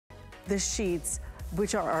the sheets,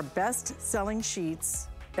 which are our best-selling sheets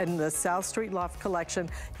in the South Street Loft collection.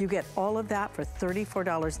 You get all of that for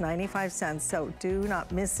 $34.95, so do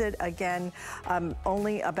not miss it. Again,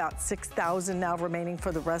 only about 6,000 now remaining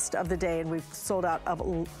for the rest of the day, and we've sold out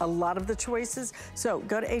of a lot of the choices. So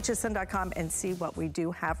go to hsn.com and see what we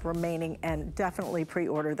do have remaining, and definitely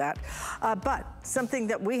pre-order that. But something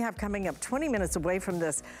that we have coming up 20 minutes away from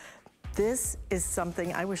this, this is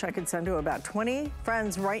something I wish I could send to about 20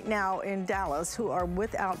 friends right now in Dallas who are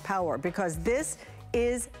without power, because this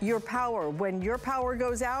is your power. When your power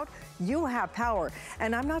goes out, you have power.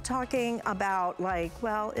 And I'm not talking about like,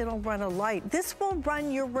 well, it'll run a light. This will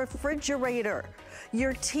run your refrigerator,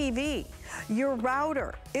 your TV, your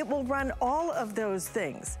router. It will run all of those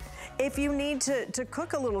things. If you need to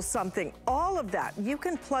cook a little something, all of that, you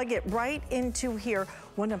can plug it right into here.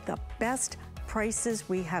 One of the best prices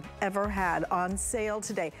we have ever had on sale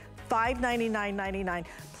today. $599.99.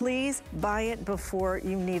 Please buy it before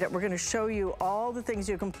you need it. We're gonna show you all the things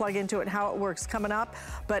you can plug into it, how it works coming up,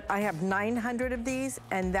 but I have 900 of these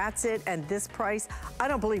and that's it. And this price, I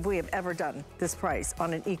don't believe we have ever done this price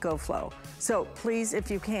on an EcoFlow. So please, if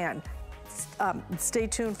you can, stay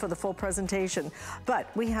tuned for the full presentation.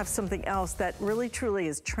 But we have something else that really truly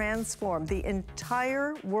has transformed the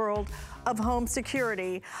entire world of home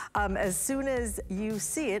security. As soon as you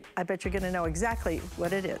see it, I bet you're gonna know exactly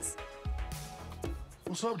what it is.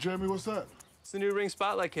 What's up, Jamie? What's that? It's the new Ring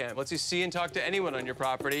Spotlight Cam. Lets you see and talk to anyone on your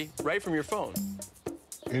property right from your phone.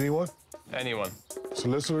 Anyone? Anyone.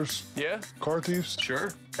 Solicitors? Yeah. Car thieves?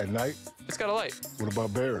 Sure. At night? It's got a light. What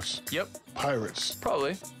about bears? Yep. Pirates?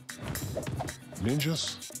 Probably.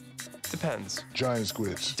 Ninjas? Depends. Giant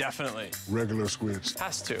squids? Definitely. Regular squids?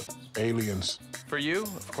 Has to. Aliens? For you,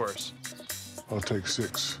 of course. I'll take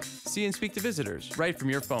 6. See and speak to visitors right from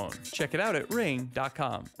your phone. Check it out at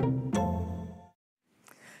ring.com.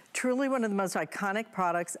 Truly one of the most iconic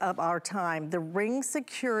products of our time. The Ring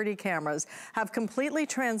security cameras have completely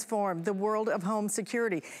transformed the world of home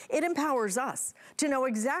security. It empowers us to know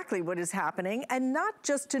exactly what is happening, and not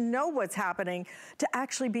just to know what's happening, to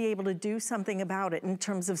actually be able to do something about it in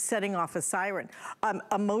terms of setting off a siren,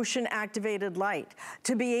 a motion activated light,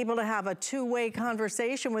 to be able to have a two-way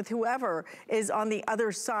conversation with whoever is on the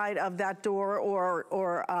other side of that door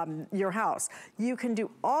or your house. You can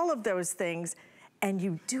do all of those things, and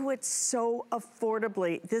you do it so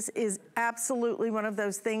affordably. This is absolutely one of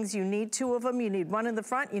those things. You need 2 of them. You need one in the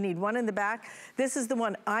front, you need one in the back. This is the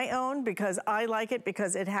one I own because I like it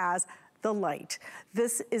because it has the light.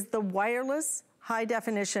 This is the wireless high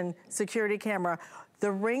definition security camera.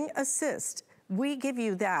 The Ring Assist, we give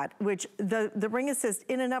you that, which the Ring Assist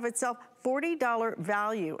in and of itself, $40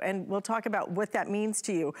 value, and we'll talk about what that means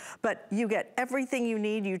to you. But you get everything you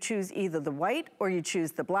need. You choose either the white or you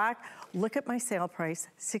choose the black. Look at my sale price,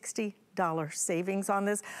 $60 savings on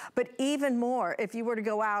this. But even more, if you were to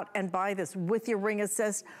go out and buy this with your Ring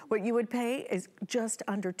Assist, what you would pay is just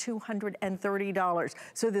under $230.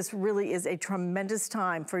 So this really is a tremendous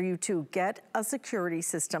time for you to get a security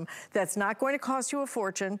system that's not going to cost you a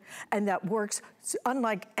fortune and that works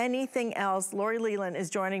unlike anything else. Lori Leland is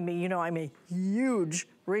joining me. You know, I'm a huge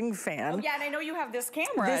Ring fan. Oh yeah, and I know you have this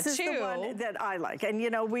camera This is too. the one that I like. And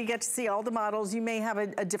you know, we get to see all the models. You may have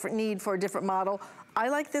a different need for a different model. I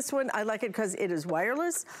like this one. I like it because it is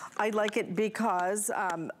wireless. I like it because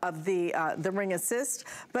of the Ring Assist,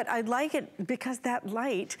 but I like it because that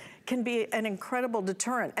light can be an incredible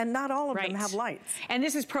deterrent, and not all of them have lights. And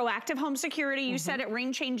this is proactive home security. You said it,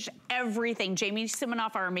 Ring changed everything. Jamie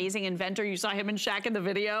Siminoff, our amazing inventor, you saw him and Shaq in the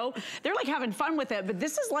video. They're like having fun with it, but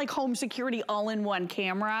this is like home security all-in-one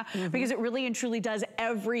camera because it really and truly does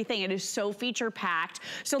everything. It is so feature-packed.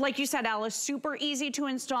 So like you said, Alice, super easy to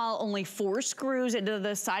install, only 4 screws into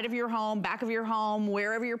the side of your home, back of your home,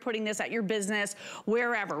 wherever you're putting this, at your business,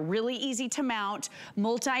 wherever. Really easy to mount,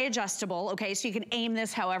 multi-adjustable, okay, so you can aim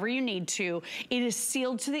this however you need to. It is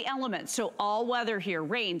sealed to the elements, so all weather here,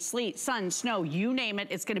 rain, sleet, sun, snow, you name it,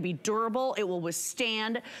 it's gonna be durable, it will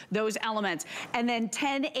withstand those elements. And then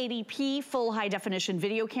 1080p full high definition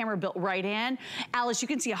video camera built right in. Alice, you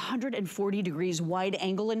can see 140 degrees wide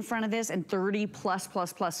angle in front of this and 30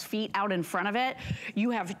 plus feet out in front of it.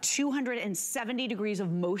 You have 270 degrees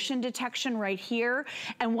of motion detection right here.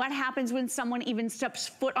 And what happens when someone even steps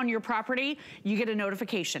foot on your property? You get a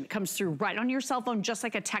notification. It comes through right on your cell phone, just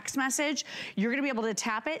like a text message. You're gonna be able to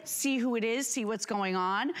tap it, see who it is, see what's going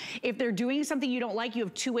on. If they're doing something you don't like, you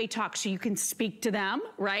have two-way talk, so you can speak to them,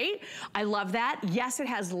 right? I love that. Yes, it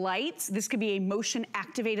has lights. This could be a motion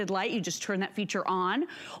activated light. You just turn that feature on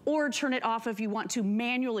or turn it off if you want to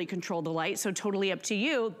manually control the light, so totally up to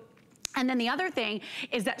you. And then the other thing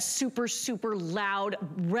is that super, super loud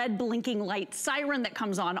red blinking light siren that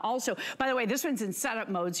comes on also. By the way, this one's in setup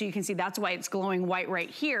mode, so you can see that's why it's glowing white right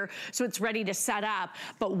here, so it's ready to set up.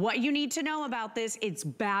 But what you need to know about this, it's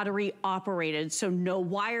battery operated, so no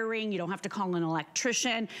wiring, you don't have to call an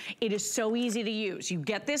electrician. It is so easy to use. You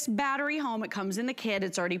get this battery home, it comes in the kit,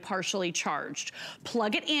 it's already partially charged.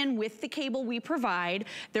 Plug it in with the cable we provide.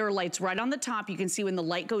 There are lights right on the top. You can see when the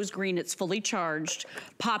light goes green, it's fully charged.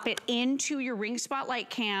 Pop it into your Ring Spotlight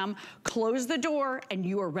cam, close the door, and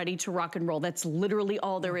you are ready to rock and roll. That's literally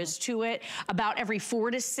all there is to it. About every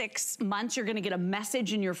 4 to 6 months, you're gonna get a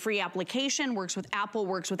message in your free application, works with Apple,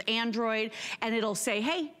 works with Android, and it'll say,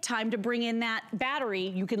 hey, time to bring in that battery.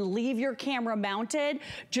 You can leave your camera mounted,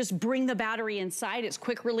 just bring the battery inside. It's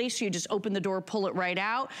quick release, so you just open the door, pull it right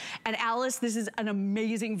out. And Alice, this is an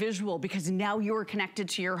amazing visual because now you're connected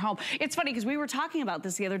to your home. It's funny because we were talking about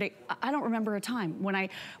this the other day. I don't remember a time when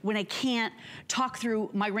I can't talk through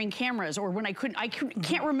my Ring cameras, or when I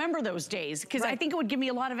can't remember those days, because I think it would give me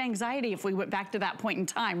a lot of anxiety if we went back to that point in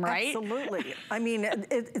time, right? Absolutely. I mean,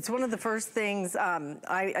 it's one of the first things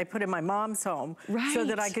I put in my mom's home, so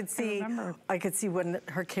that I could see when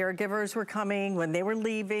her caregivers were coming, when they were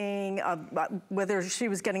leaving, whether she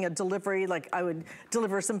was getting a delivery, like I would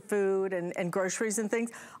deliver some food and groceries and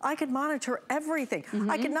things. I could monitor everything.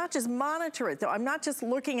 I could not just monitor it though. I'm not just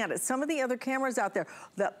looking at it. Some of the other cameras out there,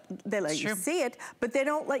 they let you see it, but they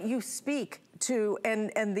don't let you speak to,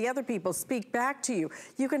 and the other people speak back to you.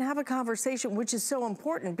 You can have a conversation, which is so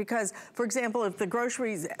important because, for example, if the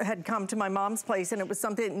groceries had come to my mom's place and it was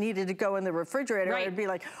something that needed to go in the refrigerator, I'd be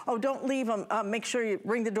like, oh, don't leave them, make sure you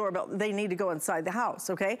ring the doorbell. They need to go inside the house,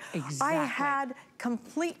 okay? Exactly. I had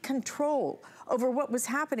complete control over what was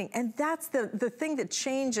happening. And that's the thing that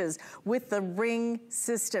changes with the Ring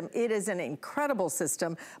system. It is an incredible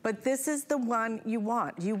system, but this is the one you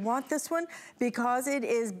want. You want this one because it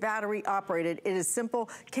is battery operated. It is simple.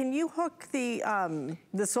 Can you hook the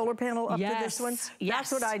solar panel up to this one? Yes.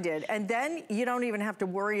 That's what I did. And then you don't even have to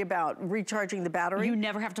worry about recharging the battery. You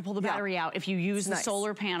never have to pull the battery out if you use the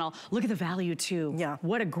solar panel. Look at the value too. Yeah.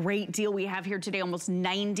 What a great deal we have here today. Almost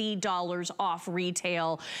 $90 off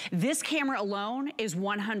retail. This camera alone is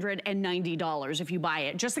 $190 if you buy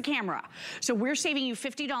it, just the camera. So we're saving you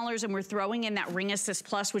 $50 and we're throwing in that Ring Assist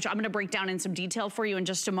Plus, which I'm gonna break down in some detail for you in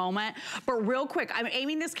just a moment. But real quick, I'm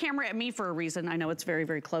aiming this camera at me for a reason. I know it's very,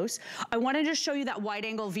 very close. I wanna just show you that wide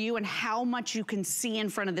angle view and how much you can see in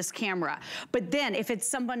front of this camera. But then if it's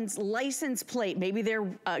someone's license plate, maybe they're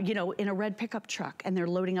you know, in a red pickup truck and they're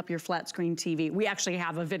loading up your flat screen TV. We actually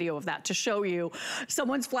have a video of that to show you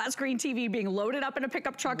someone's flat screen TV being loaded up in a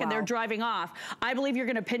pickup truck and they're driving off. I believe you're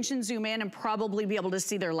gonna pinch and zoom in and probably be able to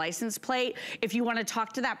see their license plate. If you wanna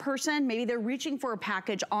talk to that person, maybe they're reaching for a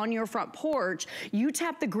package on your front porch, you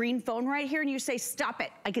tap the green phone right here and you say, stop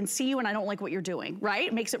it. I can see you and I don't like what you're doing, right?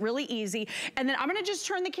 It makes it really easy. And then I'm gonna just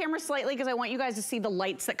turn the camera slightly because I want you guys to see the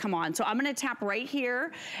lights that come on. So I'm gonna tap right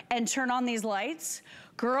here and turn on these lights.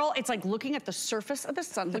 Girl, it's like looking at the surface of the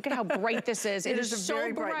sun. Look at how bright this is. It is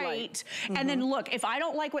so bright. And then look, if I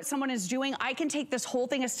don't like what someone is doing, I can take this whole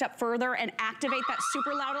thing a step further and activate that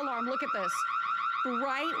super loud alarm. Look at this.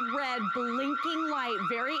 Bright red blinking light,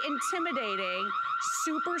 very intimidating,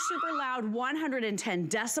 super, super loud, 110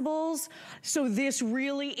 decibels. So this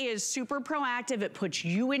really is super proactive. It puts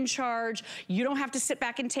you in charge. You don't have to sit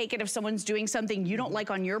back and take it if someone's doing something you don't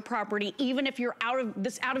like on your property, even if you're out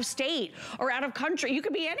of state or out of country. You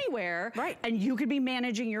could be anywhere. Right. And you could be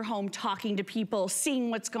managing your home, talking to people,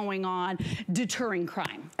 seeing what's going on, deterring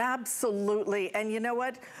crime. Absolutely. And you know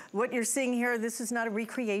what? What you're seeing here, this is not a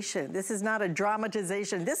recreation. This is not a dramatization.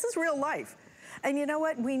 This is real life. And you know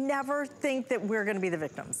what? We never think that we're gonna be the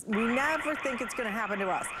victims. We never think it's gonna happen to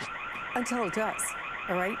us until it does,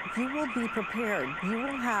 all right? You will be prepared. You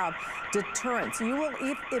will have deterrence. You will,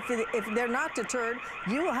 if they're not deterred,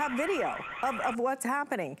 you will have video of what's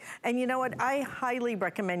happening. And you know what? I highly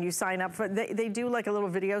recommend you sign up for, they do like a little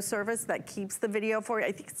video service that keeps the video for you.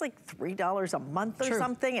 I think it's like $3 a month or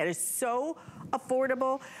something. It is so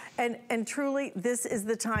affordable, and truly, this is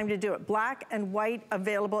the time to do it. Black and white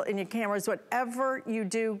available in your cameras. Whatever you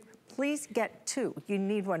do, please get two. You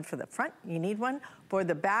need one for the front, you need one for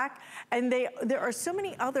the back, and there are so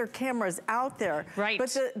many other cameras out there. Right.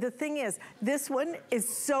 But the thing is, this one is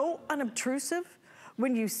so unobtrusive.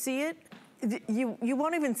 When you see it, you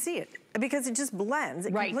won't even see it because it just blends.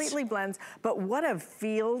 It completely blends. But what a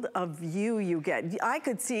field of view you get. I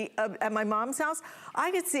could see at my mom's house, I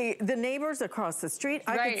could see the neighbors across the street.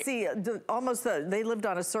 I could see they lived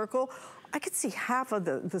on a circle. I could see half of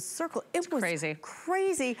the circle. It was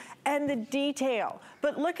crazy. And the detail.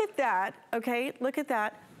 But look at that, okay? Look at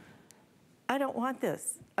that. I don't want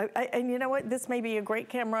this. And you know what? This may be a great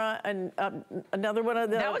camera, and another one of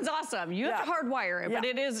the. That one's awesome. You have to hardwire it, but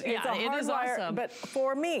it is, it is awesome. But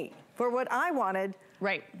for me, for what I wanted,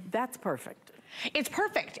 right, that's perfect. It's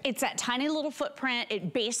perfect. It's that tiny little footprint.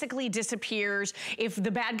 It basically disappears. If the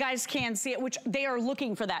bad guys can see it, which they are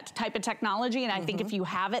looking for that type of technology, and I think if you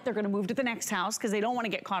have it, they're gonna move to the next house because they don't wanna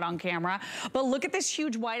get caught on camera. But look at this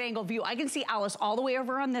huge wide angle view. I can see Alice all the way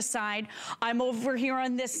over on this side. I'm over here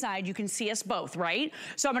on this side. You can see us both, right?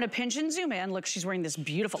 So I'm gonna pinch and zoom in. Look, she's wearing this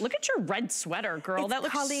beautiful, look at your red sweater, girl. It's that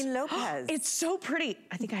looks Colleen Lopez. It's so pretty.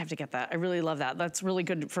 I think I have to get that. I really love that. That's really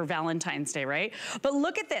good for Valentine's Day, right? But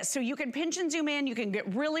look at this. So you can pinch and zoom in. You can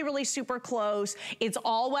get really, really super close. It's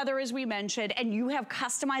all weather, as we mentioned, and you have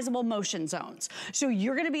customizable motion zones. So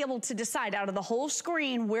you're gonna be able to decide out of the whole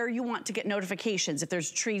screen where you want to get notifications. If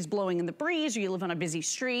there's trees blowing in the breeze or you live on a busy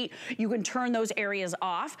street, you can turn those areas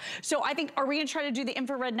off. So I think, are we gonna try to do the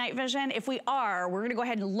infrared night vision? If we are, we're gonna go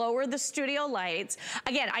ahead and lower the studio lights.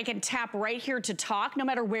 Again, I can tap right here to talk, no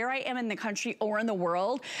matter where I am in the country or in the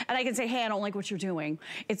world, and I can say, hey, I don't like what you're doing.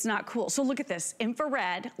 It's not cool. So look at this,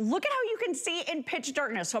 infrared. Look at how you can see in pitch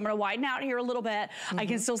darkness. So I'm gonna widen out here a little bit. I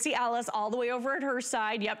can still see Alice all the way over at her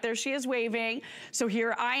side. Yep, there she is waving. So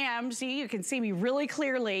here I am. See, you can see me really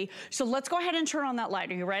clearly. So let's go ahead and turn on that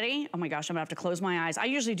light. Are you ready? Oh my gosh, I'm gonna have to close my eyes. I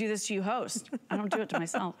usually do this to you, host. I don't do it to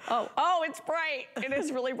myself. Oh, it's bright. It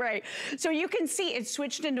is really bright. So you can see it's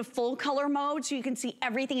switched into full color mode, so you can see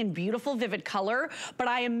everything in beautiful, vivid color, but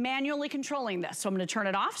I am manually controlling this. So I'm gonna turn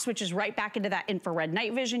it off, switches right back into that infrared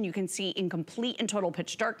night vision. You can see in complete and total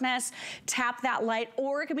pitch darkness. Tap that light,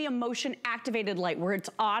 or it could be a motion activated light where it's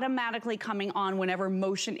automatically coming on whenever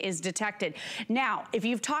motion is detected. Now, if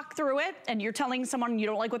you've talked through it and you're telling someone you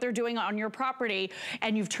don't like what they're doing on your property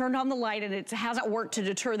and you've turned on the light and it hasn't worked to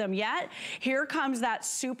deter them yet, here comes that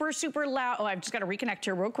super, super loud, oh, I've just got to reconnect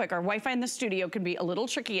here real quick. Our Wi-Fi in the studio can be a little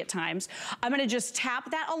tricky at times. I'm going to just tap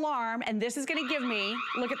that alarm, and this is going to give me,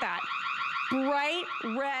 look at that, bright,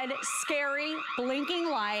 red, scary, blinking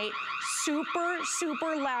light, super,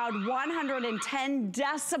 super loud, 110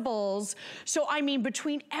 decibels. So I mean,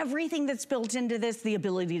 between everything that's built into this, the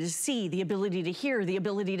ability to see, the ability to hear, the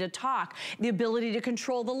ability to talk, the ability to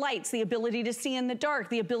control the lights, the ability to see in the dark,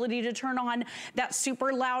 the ability to turn on that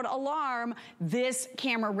super loud alarm, this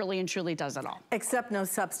camera really and truly does it all. Except no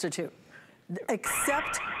substitute.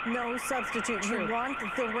 Except no substitute. True. You want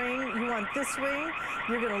the ring, you want this ring,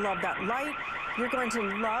 you're gonna love that light, you're going to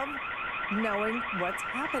love knowing what's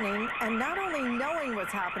happening, and not only knowing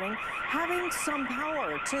what's happening, having some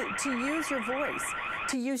power to use your voice.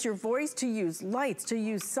 To use your voice, to use lights, to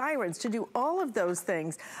use sirens, to do all of those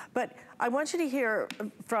things. But I want you to hear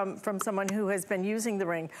from someone who has been using the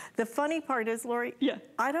ring. The funny part is, Lori,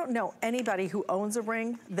 I don't know anybody who owns a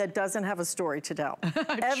ring that doesn't have a story to tell.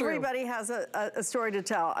 Everybody has a story to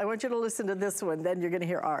tell. I want you to listen to this one, then you're gonna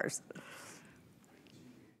hear ours.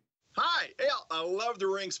 Hi, I love the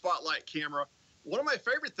Ring Spotlight camera. One of my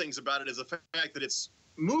favorite things about it is the fact that it's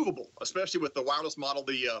movable, especially with the wireless model,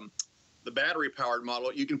 the battery-powered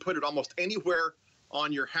model. You can put it almost anywhere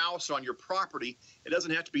on your house, on your property. It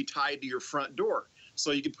doesn't have to be tied to your front door.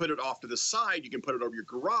 So you can put it off to the side, you can put it over your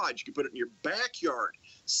garage, you can put it in your backyard,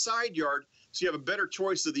 side yard, so you have a better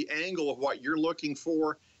choice of the angle of what you're looking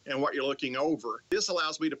for and what you're looking over. This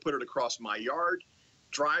allows me to put it across my yard,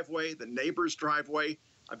 driveway, the neighbor's driveway.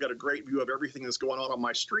 I've got a great view of everything that's going on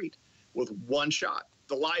my street with one shot.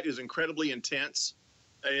 The light is incredibly intense.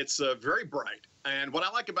 It's very bright. And what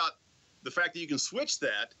I like about the fact that you can switch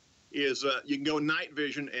that is you can go night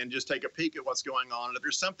vision and just take a peek at what's going on. And if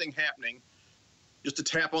there's something happening, just to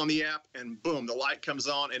tap on the app and boom, the light comes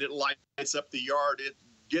on and it lights up the yard. It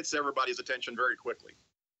gets everybody's attention very quickly.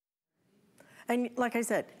 And like I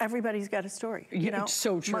said, everybody's got a story. You know, it's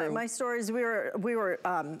so true. My stories, we were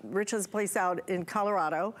Rich has a place out in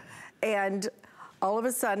Colorado, and all of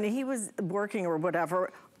a sudden he was working or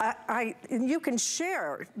whatever. And you can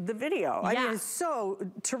share the video. I mean, it's so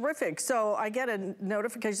terrific. So I get a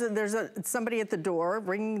notification that there's somebody at the door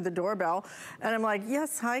ringing the doorbell, and I'm like,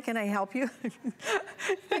 yes, hi, can I help you?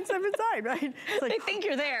 Thinks I'm inside, right? It's like, they think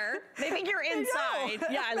you're there. They think you're inside.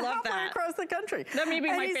 Yeah, I love that. Across the country. That may be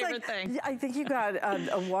my favorite thing. I think you got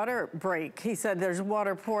a water break. He said there's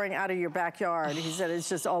water pouring out of your backyard. He said it's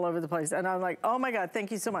just all over the place. And I'm like, oh my God, thank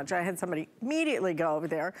you so much. I had somebody immediately go over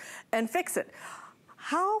there and fix it.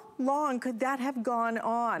 How long could that have gone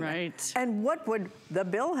on? Right. And what would the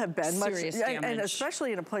bill have been? Serious damage. And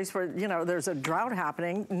especially in a place where, you know, there's a drought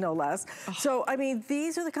happening, no less. So, I mean,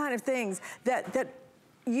 these are the kind of things that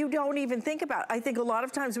you don't even think about. I think a lot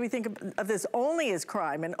of times we think of this only as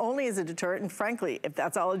crime and only as a deterrent, and frankly, if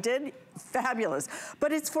that's all it did, fabulous.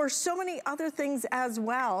 But it's for so many other things as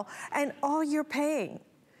well, and all you're paying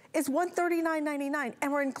is $139.99,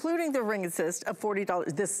 and we're including the ring assist of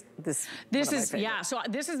 $40. This is, yeah, so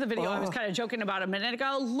this is the video I was kind of joking about a minute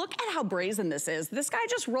ago. Look at how brazen this is. This guy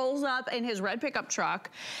just rolls up in his red pickup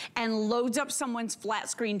truck and loads up someone's flat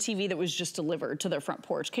screen TV that was just delivered to their front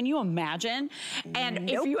porch. Can you imagine? And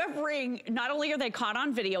if you have Ring, not only are they caught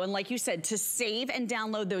on video, and like you said, to save and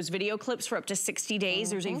download those video clips for up to 60 days,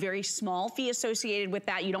 there's a very small fee associated with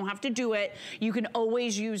that. You don't have to do it. You can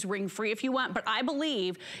always use Ring free if you want, but I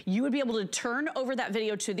believe you would be able to turn over that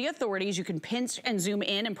video to the authorities. You can pinch and zoom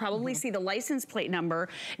in and probably see the license plate number.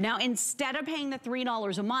 Now, instead of paying the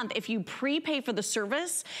 $3 a month, if you prepay for the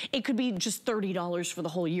service, it could be just $30 for the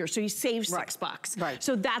whole year. So you save $6. Right.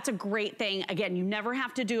 So that's a great thing. Again, you never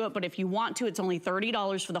have to do it, but if you want to, it's only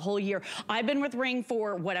 $30 for the whole year. I've been with Ring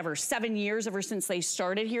for whatever, 7 years, ever since they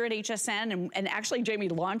started here at HSN, and actually Jamie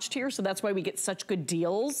launched here, so that's why we get such good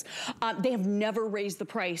deals. They have never raised the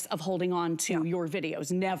price of holding on to your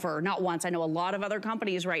videos, never. Not once. I know a lot of other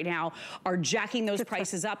companies right now are jacking those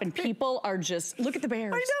prices up, and people are just, look at the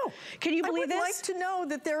bears. I know. Can you believe this? I would like to know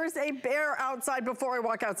that there is a bear outside before I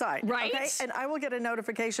walk outside. Right. Okay? And I will get a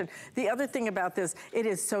notification. The other thing about this, it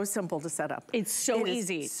is so simple to set up. It's so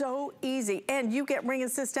easy. So easy. And you get Ring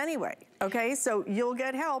Assist anyway. Okay? So you'll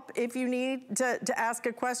get help if you need to ask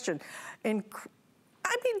a question. And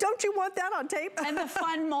I mean, don't you want that on tape? And the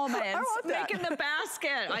fun moments. I want that. Making the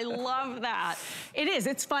basket. I love that. It is.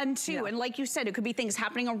 It's fun, too. Yeah. And like you said, it could be things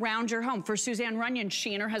happening around your home. For Suzanne Runyon,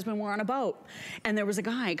 she and her husband were on a boat. And there was a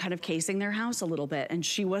guy kind of casing their house a little bit. And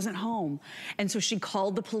she wasn't home. And so she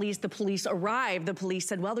called the police. The police arrived. The police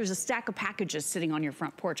said, well, there's a stack of packages sitting on your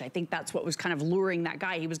front porch. I think that's what was kind of luring that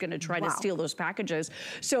guy. He was going to try to steal those packages.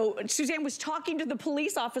 So Suzanne was talking to the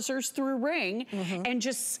police officers through Ring and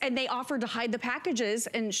they offered to hide the packages.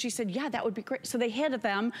 And she said, yeah, that would be great. So they hid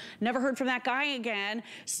them, never heard from that guy again,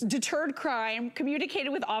 deterred crime, communicated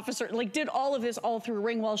with officers, like did all of this all through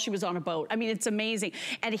Ring while she was on a boat. I mean, it's amazing.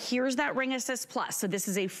 And here's that Ring Assist Plus. So this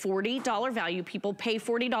is a $40 value. People pay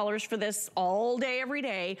 $40 for this all day, every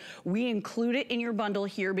day. We include it in your bundle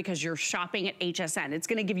here because you're shopping at HSN. It's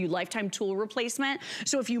gonna give you lifetime tool replacement.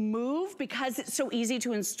 So if you move, because it's so easy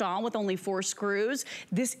to install with only 4 screws,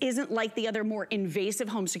 this isn't like the other more invasive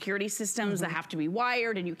home security systems that have to be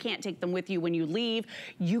wired and you can't take them with you when you leave.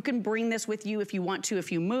 You can bring this with you if you want to,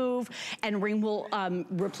 if you move, and Ring will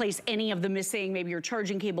replace any of the missing, maybe your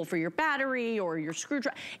charging cable for your battery or your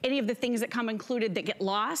screwdriver, any of the things that come included that get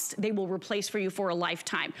lost, they will replace for you for a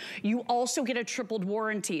lifetime. You also get a tripled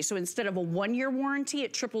warranty. So instead of a 1-year warranty,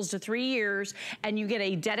 it triples to 3 years, and you get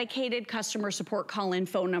a dedicated customer support call-in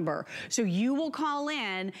phone number. So you will call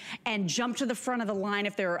in and jump to the front of the line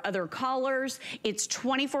if there are other callers. It's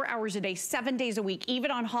 24 hours a day, 7 days a week,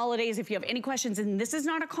 even on holidays if you have any questions. And this is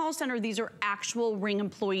not a call center. These are actual Ring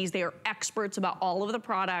employees. They are experts about all of the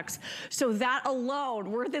products. So that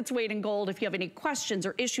alone, worth its weight in gold. If you have any questions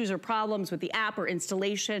or issues or problems with the app or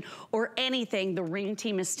installation or anything, the Ring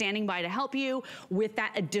team is standing by to help you with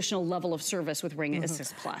that additional level of service with Ring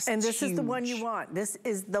Assist Plus. And this is the one you want. This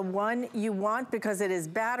is the one you want because it is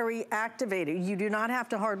battery activated. You do not have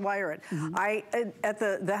to hardwire it. At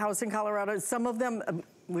the house in Colorado, some of them,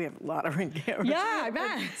 we have a lot of Ring cameras. Yeah, I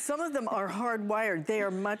bet. Some of them are hardwired. They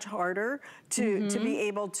are much harder to be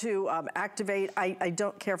able to activate. I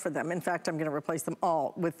don't care for them. In fact, I'm going to replace them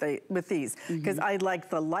all with these because I like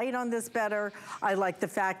the light on this better. I like the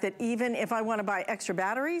fact that even if I want to buy extra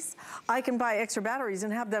batteries, I can buy extra batteries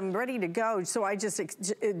and have them ready to go. So I just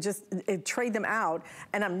trade them out,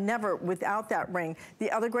 and I'm never without that Ring. The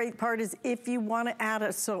other great part is if you want to add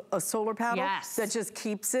a solar panel that just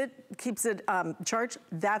keeps it charged.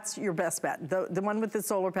 That's your best bet. The one with the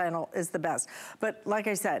solar panel is the best. But like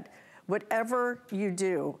I said, whatever you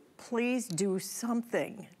do, please do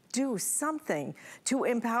something. Do something to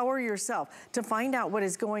empower yourself, to find out what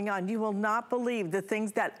is going on. You will not believe the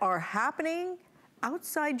things that are happening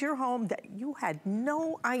outside your home that you had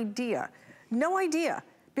no idea. No idea.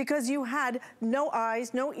 Because you had no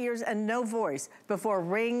eyes, no ears, and no voice before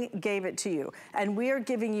Ring gave it to you. And we are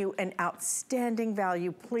giving you an outstanding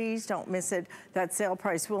value. Please don't miss it. That sale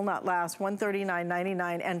price will not last.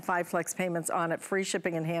 $139.99 and 5 flex payments on it. Free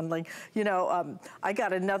shipping and handling. You know, I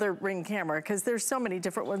got another Ring camera because there's so many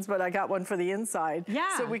different ones, but I got one for the inside.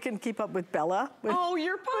 Yeah. So we can keep up with Bella. Oh,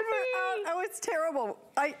 your puppy. Oh, it's terrible.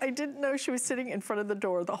 I didn't know she was sitting in front of the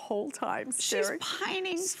door the whole time, staring. She's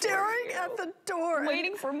pining staring at the door.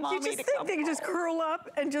 Waiting for mommy to come home. They can just curl up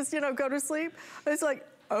and just, you know, go to sleep. It's like,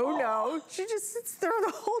 Oh no, she just sits there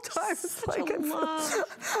the whole time. It's like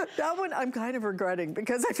that one I'm kind of regretting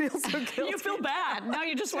because I feel so guilty. You feel bad. Now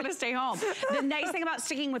you just want to stay home. The nice thing about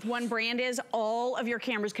sticking with one brand is all of your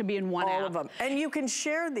cameras can be in one app. All of them. And you can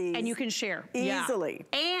share these. And you can share. Easily.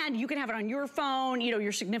 Yeah. And you can have it on your phone. You know,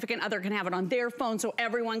 your significant other can have it on their phone, so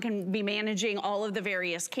everyone can be managing all of the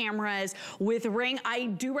various cameras. With Ring, I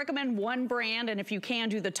do recommend one brand, and if you can,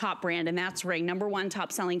 do the top brand, and that's Ring. #1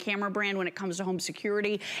 top selling camera brand when it comes to home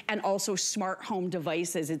security and also smart home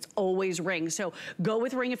devices. It's always Ring. So go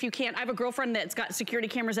with Ring if you can. I have a girlfriend that's got security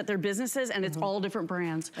cameras at their businesses, and it's all different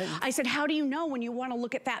brands. I said, how do you know when you want to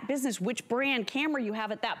look at that business, which brand camera you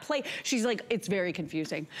have at that place? She's like, it's very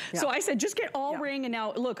confusing. So I said, just get all Ring, and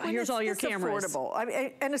now look, here's all your cameras. It's affordable. I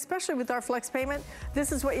mean, and especially with our flex payment,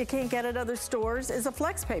 this is what you can't get at other stores, is a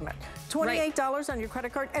flex payment. $28 on your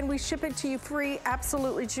credit card, and we ship it to you free.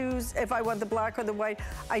 Absolutely choose if I want the black or the white.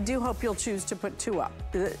 I do hope you'll choose to put 2 up.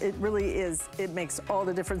 It really is, it makes all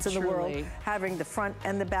the difference in the world, having the front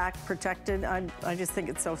and the back protected. I just think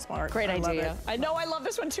it's so smart. Great idea. I know, I love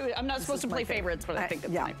this one too. I'm not supposed to play favorites, but I think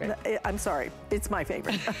it's my favorite. I'm sorry, it's my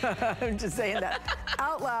favorite. I'm just saying that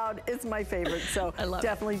out loud. It's my favorite, so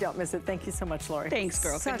definitely don't miss it. Thank you so much, Lori. Thanks,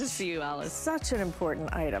 girl. Good to see you, Alice. Such an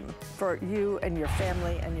important item for you and your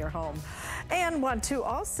family and your home. And want to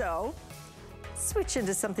also switch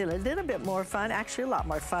into something a little bit more fun, actually a lot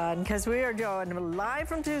more fun, because we are going live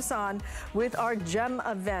from Tucson with our GEM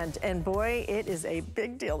event. And boy, it is a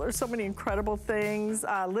big deal. There's so many incredible things.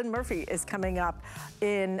 Lynn Murphy is coming up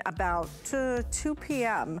in about 2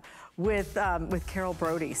 p.m. with Carol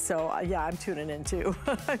Brody. So yeah, I'm tuning in too.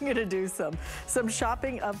 I'm gonna do some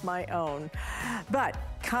shopping of my own. But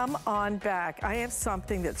come on back. I have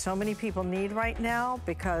something that so many people need right now,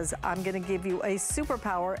 because I'm gonna give you a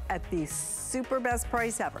superpower at the super best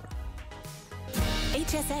price ever.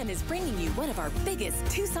 HSN is bringing you one of our biggest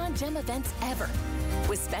Tucson GEM events ever,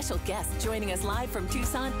 with special guests joining us live from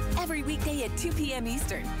Tucson every weekday at 2 p.m.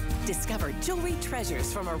 Eastern. Discover jewelry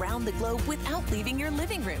treasures from around the globe without leaving your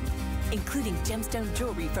living room, including gemstone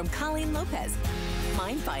jewelry from Colleen Lopez,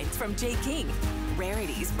 Mind Finds from Jay King,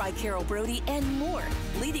 rarities by Carol Brody, and more,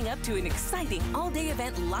 leading up to an exciting all-day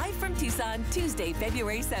event live from Tucson, Tuesday,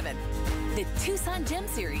 February 7th. The Tucson GEM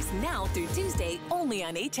Series, now through Tuesday, only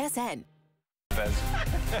on HSN.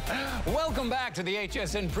 Welcome back to the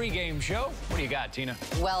HSN pregame show. What do you got, Tina?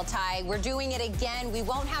 Well, Ty, we're doing it again. We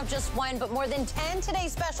won't have just one, but more than 10 Today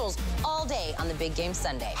specials all day on the Big Game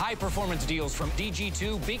Sunday. High-performance deals from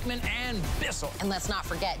DG2, Beekman, and Bissell. And let's not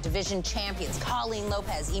forget division champions Colleen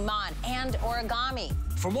Lopez, Iman, and Origami.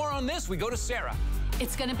 For more on this, we go to Sarah.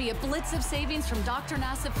 It's going to be a blitz of savings from Dr.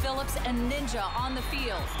 Nassif Phillips and Ninja on the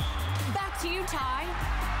field. Back to you, Ty.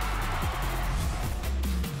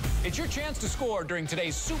 It's your chance to score during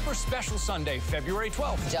today's super special Sunday, February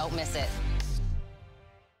 12th. Don't miss it.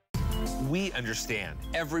 We understand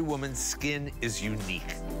every woman's skin is unique.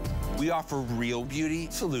 We offer real beauty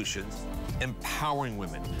solutions, empowering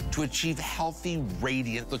women to achieve healthy,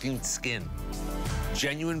 radiant-looking skin.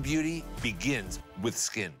 Genuine beauty begins with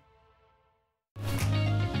skin.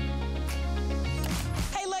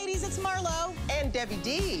 It's Marlo and Debbie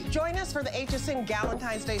D. Join us for the HSN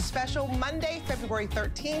Valentine's Day special, Monday, February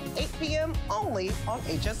 13th, 8 p.m. only on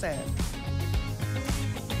HSN.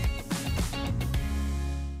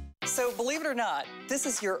 So believe it or not, this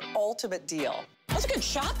is your ultimate deal. That's good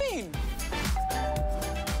shopping.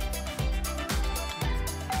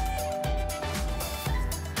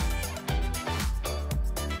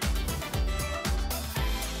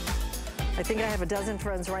 I think I have a dozen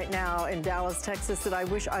friends right now in Dallas, Texas that I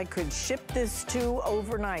wish I could ship this to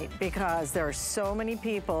overnight, because there are so many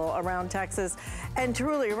people around Texas and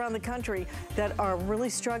truly around the country that are really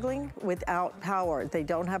struggling without power. They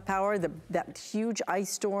don't have power. That huge ice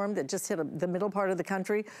storm that just hit the middle part of the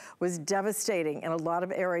country was devastating in a lot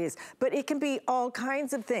of areas. But it can be all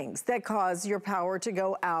kinds of things that cause your power to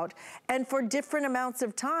go out, and for different amounts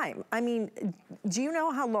of time. I mean, do you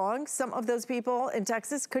know how long some of those people in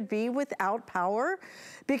Texas could be without power?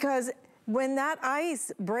 Because when that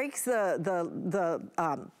ice breaks the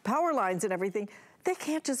power lines and everything, they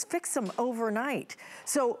can't just fix them overnight.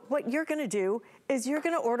 So what you're gonna do is you're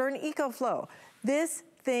gonna order an EcoFlow. This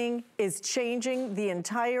thing is changing the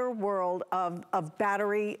entire world of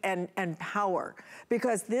battery and power,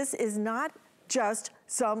 because this is not just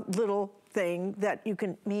some little thing that you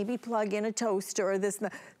can maybe plug in a toaster or this and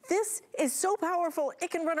that. This is so powerful,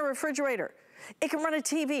 it can run a refrigerator. It can run a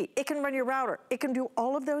TV, it can run your router. It can do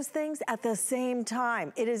all of those things at the same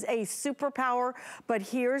time. It is a superpower, but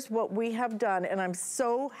here's what we have done, and I'm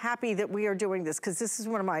so happy that we are doing this, because this is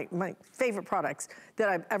one of my favorite products that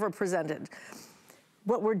I've ever presented.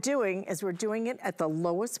 what we're doing is we're doing it at the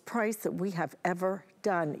lowest price that we have ever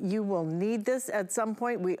done. You will need this at some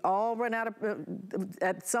point. We all run out of,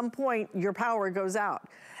 at some point, your power goes out.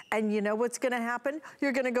 And you know what's gonna happen?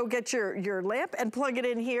 You're gonna go get your lamp and plug it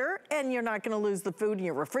in here, and you're not gonna lose the food in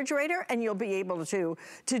your refrigerator, and you'll be able to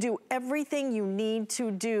do everything you need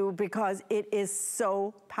to do because it is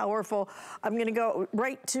so powerful. I'm gonna go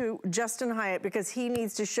right to Justin Hyatt because he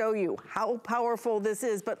needs to show you how powerful this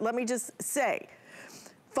is, but let me just say,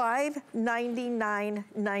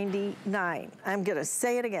 $599.99. I'm gonna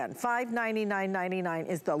say it again, $599.99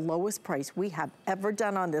 is the lowest price we have ever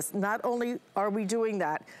done on this. Not only are we doing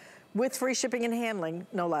that with free shipping and handling,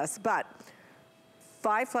 no less, but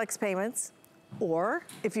 5 flex payments, or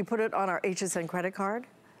if you put it on our HSN credit card,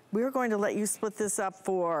 we're going to let you split this up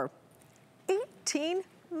for 18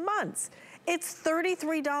 months. It's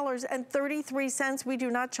 $33.33. We do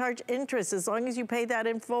not charge interest as long as you pay that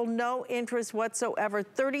in full, no interest whatsoever.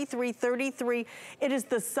 $33.33. It is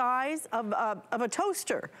the size of a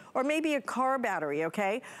toaster or maybe a car battery,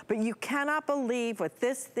 okay? But you cannot believe what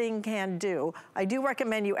this thing can do. I do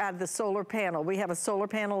recommend you add the solar panel. We have a solar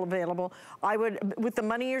panel available. I would, with the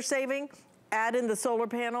money you're saving, add in the solar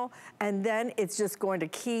panel, and then it's just going to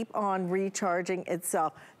keep on recharging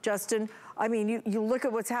itself. Justin, I mean, you look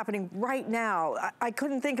at what's happening right now. I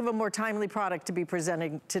couldn't think of a more timely product to be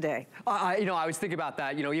presenting today. You know, I was thinking about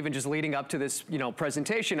that, you know, even just leading up to this, you know,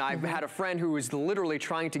 presentation. I've had a friend who was literally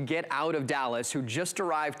trying to get out of Dallas who just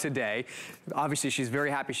arrived today. Obviously, she's very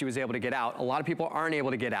happy she was able to get out. A lot of people aren't able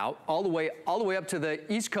to get out all the way up to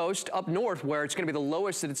the East Coast, up north, where it's going to be the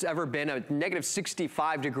lowest that it's ever been, at negative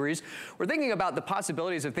 65 degrees. We're thinking about the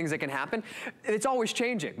possibilities of things that can happen. It's always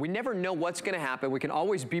changing. We never know what's going to happen. We can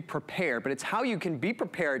always be prepared, but it's how you can be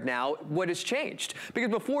prepared now what has changed. Because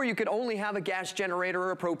before you could only have a gas generator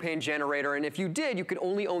or a propane generator, and if you did, you could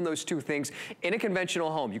only own those two things in a conventional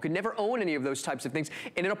home. You could never own any of those types of things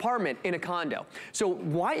in an apartment, in a condo. So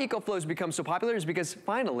why EcoFlow has become so popular is because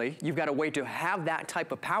finally you've got a way to have that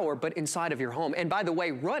type of power, but inside of your home. And by the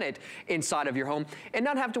way, run it inside of your home and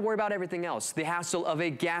not have to worry about everything else. The hassle of a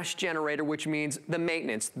gas generator, which means the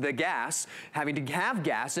maintenance, the gas, having to have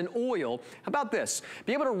gas and oil. How about this?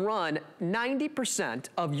 Be able to run 90%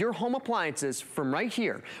 of your home appliances from right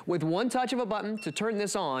here with one touch of a button to turn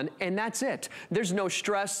this on, and that's it. There's no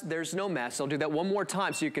stress, there's no mess. I'll do that one more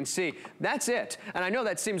time so you can see. That's it. And I know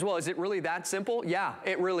that seems, well, is it really that simple? Yeah,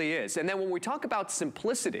 it really is. And then when we talk about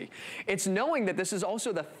simplicity, it's knowing that this is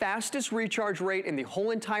also the fastest recharge rate in the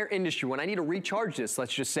whole entire industry. When I need to recharge this,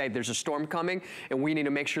 let's just say there's a storm coming and we need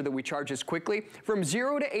to make sure that we charge this quickly, from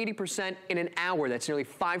 0 to 80% in an hour. That's nearly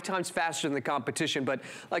 5 times faster than the competition. But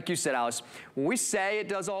like you said, Alice, when we say it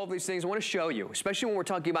does all of these things, I want to show you, especially when we're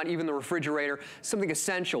talking about even the refrigerator, something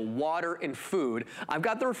essential, water and food. I've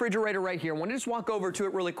got the refrigerator right here. I want to just walk over to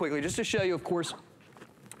it really quickly just to show you, of course,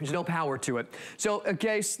 there's no power to it. So in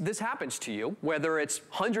case this happens to you, whether it's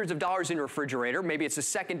hundreds of dollars in your refrigerator, maybe it's a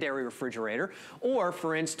secondary refrigerator, or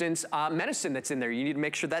for instance, medicine that's in there, you need to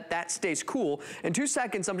make sure that that stays cool. In 2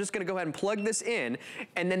 seconds, I'm just gonna go ahead and plug this in,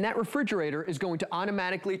 and then that refrigerator is going to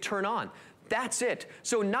automatically turn on. That's it.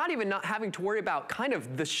 So not having to worry about kind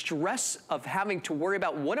of the stress of having to worry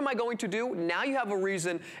about what am I going to do? Now you have a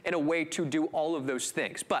reason and a way to do all of those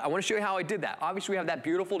things. But I want to show you how I did that. Obviously we have that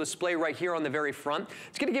beautiful display right here on the very front.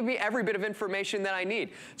 It's going to give me every bit of information that I need.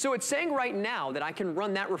 So it's saying right now that I can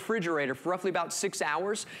run that refrigerator for roughly about 6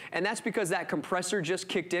 hours. And that's because that compressor just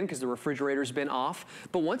kicked in because the refrigerator's been off.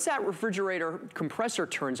 But once that refrigerator compressor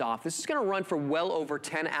turns off, this is going to run for well over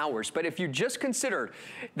 10 hours. But if you just considered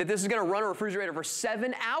that this is going to run a refrigerator for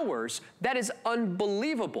 7 hours, that is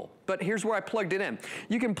unbelievable. But here's where I plugged it in.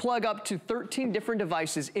 You can plug up to 13 different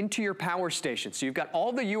devices into your power station. So you've got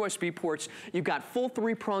all the USB ports, you've got full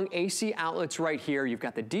 3-prong AC outlets right here, you've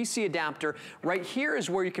got the DC adapter. Right here is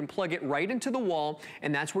where you can plug it right into the wall,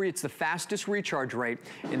 and that's where it's the fastest recharge rate.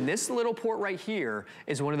 And this little port right here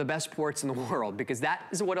is one of the best ports in the world because that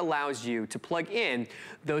is what allows you to plug in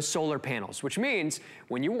those solar panels, which means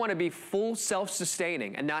when you want to be full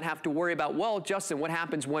self-sustaining and not have to worry about, well, Justin, what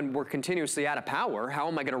happens when we're continuously out of power? How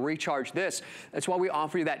am I going to recharge this? That's why we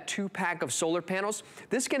offer you that 2-pack of solar panels.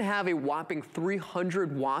 This can have a whopping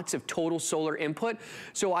 300 watts of total solar input.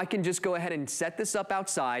 So I can just go ahead and set this up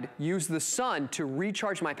outside, use the sun to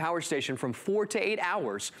recharge my power station from 4 to 8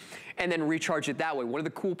 hours, and then recharge it that way. One of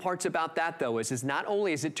the cool parts about that, though, is not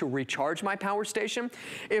only is it to recharge my power station,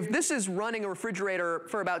 if this is running a refrigerator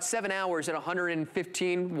for about 7 hours at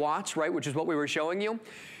 115 watts, right, which is what we were showing you,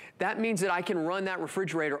 that means that I can run that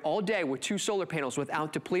refrigerator all day with 2 solar panels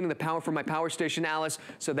without depleting the power from my power station, Alice,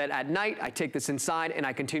 so that at night I take this inside and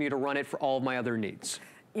I continue to run it for all of my other needs.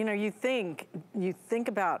 you know, you think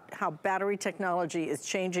about how battery technology is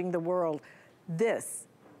changing the world. This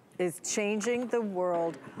is changing the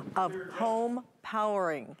world of home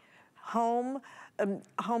powering, home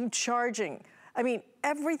charging. I mean,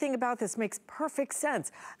 everything about this makes perfect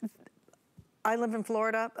sense. I live in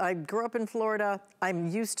Florida. I grew up in Florida. I'm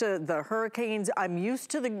used to the hurricanes. I'm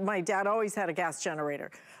used to my dad always had a gas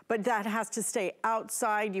generator, but that has to stay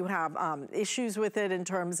outside. You have issues with it in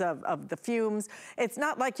terms of the fumes. It's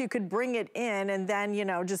not like you could bring it in and then, you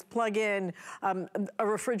know, just plug in a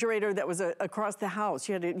refrigerator that was across the house.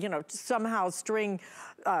 You had to, you know, somehow string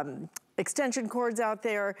extension cords out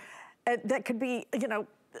there that could be, you know,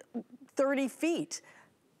 30 feet.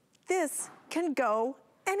 This can go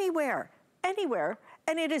anywhere. Anywhere,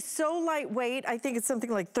 and it is so lightweight. I think it's something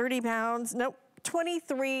like 30 pounds. Nope,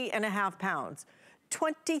 23.5 pounds.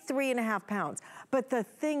 23.5 pounds. But the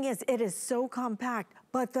thing is, it is so compact,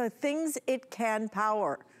 but the things it can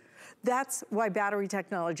power. That's why battery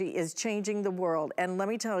technology is changing the world. And let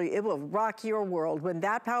me tell you, it will rock your world. When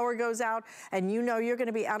that power goes out and you know you're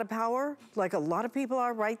gonna be out of power, like a lot of people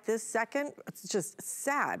are right this second, it's just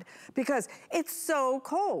sad because it's so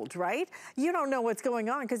cold, right? You don't know what's going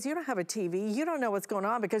on because you don't have a TV. You don't know what's going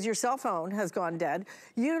on because your cell phone has gone dead.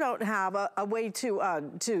 You don't have a way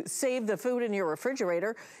to save the food in your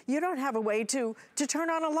refrigerator. You don't have a way to turn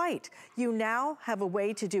on a light. You now have a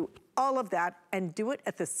way to do all of that and do it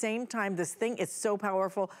at the same time. This thing is so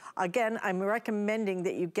powerful. Again, I'm recommending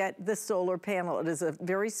that you get the solar panel. It is a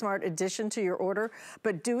very smart addition to your order,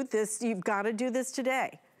 but do this, you've got to do this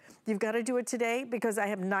today. You've got to do it today because I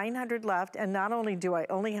have 900 left, and not only do I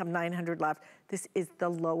only have 900 left, this is the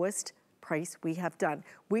lowest price we have done.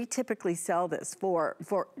 We typically sell this for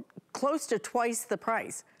close to twice the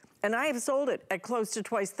price, and I have sold it at close to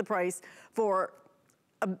twice the price for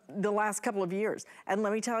the last couple of years. And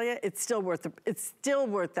let me tell you, it's still worth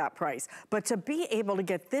that price. But to be able to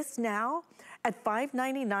get this now at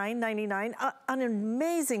 $599.99, an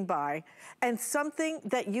amazing buy, and something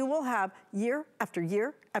that you will have year after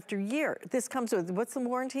year after year. This comes with, what's the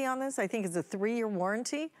warranty on this? I think it's a 3-year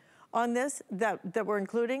warranty on this that we're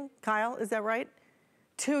including. Kyle, is that right?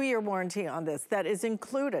 2-year warranty on this that is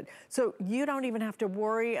included. So you don't even have to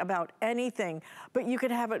worry about anything, but you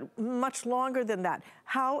could have it much longer than that.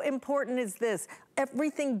 How important is this?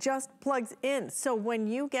 Everything just plugs in. So when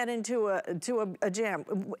you get into a jam,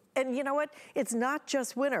 and you know what? It's not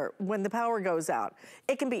just winter when the power goes out.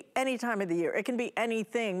 It can be any time of the year. It can be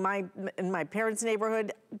anything. In my parents'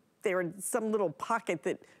 neighborhood, they were in some little pocket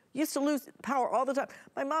that used to lose power all the time.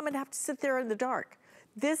 My mom would have to sit there in the dark.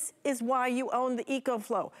 This is why you own the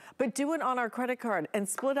EcoFlow. But do it on our credit card and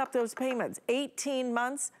split up those payments. 18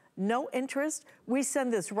 months, no interest. We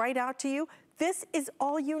send this right out to you. This is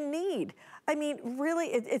all you need. I mean, really,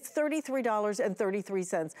 it's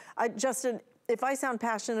 $33.33. Justin, if I sound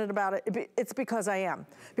passionate about it, it's because I am.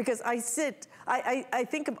 Because I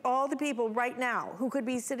think of all the people right now who could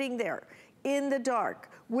be sitting there in the dark,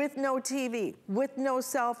 with no TV, with no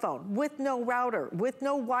cell phone, with no router, with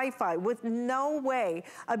no Wi-Fi, with no way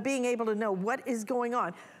of being able to know what is going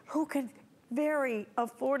on, who could very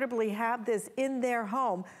affordably have this in their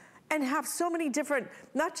home and have so many different,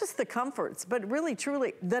 not just the comforts, but really,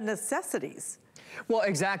 truly, the necessities. Well,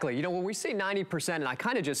 exactly. You know, when we say 90%, and I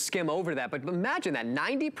kind of just skim over that, but imagine that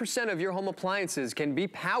 90% of your home appliances can be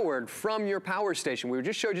powered from your Powerstation. We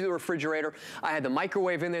just showed you the refrigerator. I had the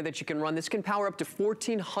microwave in there that you can run. This can power up to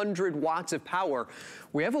 1,400 watts of power.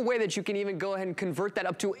 We have a way that you can even go ahead and convert that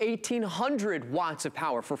up to 1,800 watts of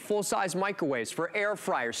power for full-size microwaves, for air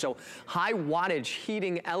fryers, so high wattage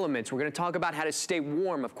heating elements. We're going to talk about how to stay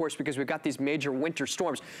warm, of course, because we've got these major winter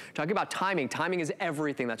storms. We're talking about timing. Timing is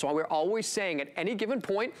everything. That's why we're always saying at any given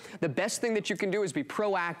point, the best thing that you can do is be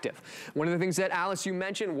proactive. One of the things that, Alice, you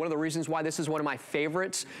mentioned, one of the reasons why this is one of my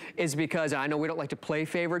favorites is because, I know we don't like to play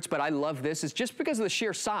favorites, but I love this, is just because of the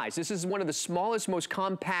sheer size. This is one of the smallest, most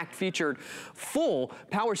compact featured full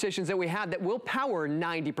power stations that we have that will power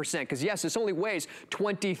 90%. Because yes, this only weighs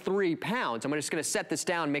 23 pounds. I'm just going to set this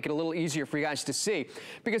down, make it a little easier for you guys to see.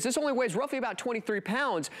 Because this only weighs roughly about 23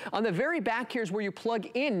 pounds. On the very back here is where you plug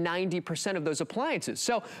in 90% of those appliances.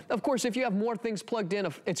 So, of course, if you have more things plugged in,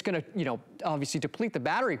 it's going to, you know, obviously deplete the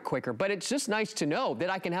battery quicker. But it's just nice to know that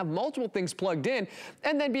I can have multiple things plugged in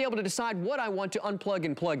and then be able to decide what I want to unplug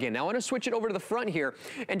and plug in. Now, I want to switch it over to the front here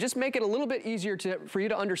and just make it a little bit easier for you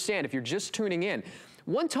to understand if you're just tuning in.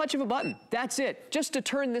 One touch of a button, that's it, just to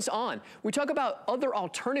turn this on. We talk about other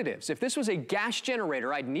alternatives. If this was a gas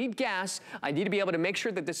generator, I'd need gas, I need to be able to make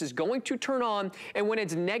sure that this is going to turn on, and when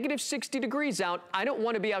it's negative 60 degrees out, I don't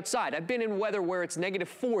want to be outside. I've been in weather where it's negative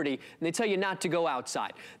 40, and they tell you not to go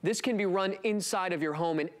outside. This can be run inside of your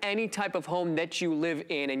home in any type of home that you live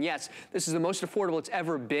in, and yes, this is the most affordable it's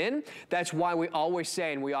ever been. That's why we always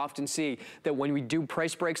say, and we often see, that when we do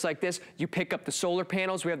price breaks like this, you pick up the solar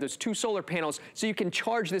panels. We have those 2 solar panels, so you can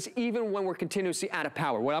charge this even when we're continuously out of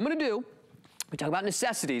power. What I'm gonna do, we talk about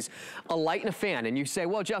necessities, a light and a fan, and you say,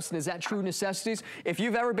 well, Justin, is that true necessities? If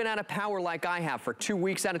you've ever been out of power like I have for 2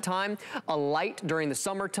 weeks at a time, a light during the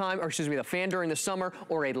summertime, or excuse me, the fan during the summer,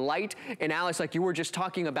 or a light, and Alex, like you were just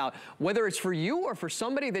talking about, whether it's for you or for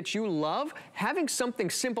somebody that you love, having something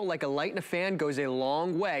simple like a light and a fan goes a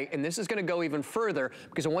long way, and this is gonna go even further,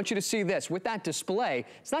 because I want you to see this. With that display,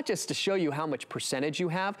 it's not just to show you how much percentage you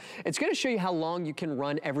have, it's gonna show you how long you can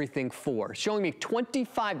run everything for. Showing me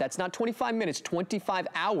 25, that's not 25 minutes, 25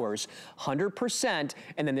 hours, 100%,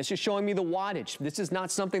 and then this is showing me the wattage. This is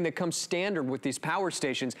not something that comes standard with these power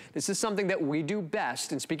stations. This is something that we do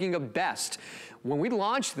best, and speaking of best, when we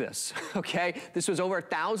launched this, okay, this was over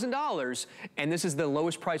 $1,000, and this is the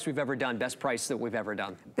lowest price we've ever done, best price that we've ever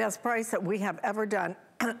done. Best price that we have ever done.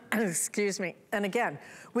 Excuse me. And again,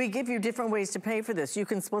 we give you different ways to pay for this. You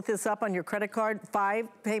can split this up on your credit card, 5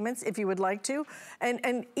 payments if you would like to.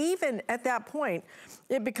 And even at that point,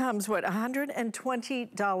 it becomes, what,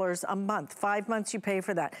 $120 a month. 5 months you pay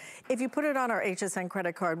for that. If you put it on our HSN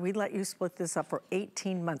credit card, we let you split this up for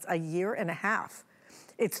 18 months, a year and a half.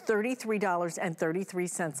 It's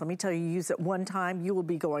 $33.33. Let me tell you, use it one time, you will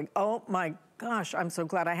be going, oh my gosh, I'm so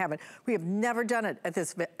glad I have it. We have never done it at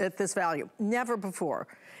this value, never before.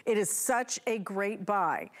 It is such a great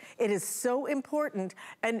buy. It is so important,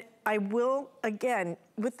 and I will, again,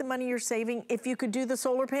 with the money you're saving, if you could do the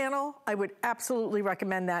solar panel, I would absolutely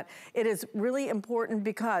recommend that. It is really important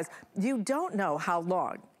because you don't know how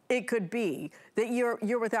long it could be that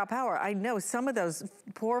you're without power. I know some of those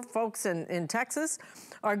poor folks in Texas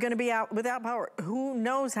are gonna be out without power. Who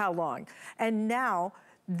knows how long? And now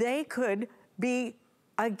they could be,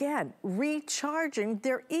 again, recharging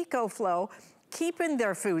their EcoFlow, keeping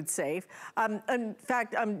their food safe. In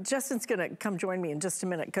fact, Justin's gonna come join me in just a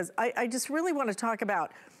minute, because I just really wanna talk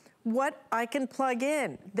about what I can plug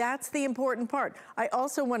in. That's the important part. I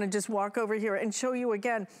also wanna just walk over here and show you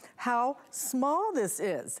again how small this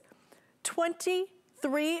is.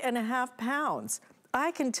 23.5 pounds.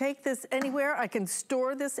 I can take this anywhere. I can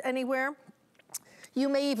store this anywhere. You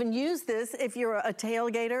may even use this if you're a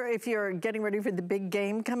tailgater, if you're getting ready for the big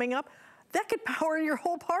game coming up. That could power your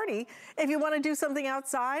whole party. If you want to do something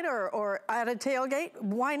outside or at a tailgate,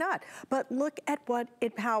 why not? But look at what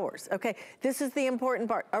it powers, okay? This is the important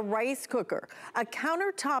part. A rice cooker, a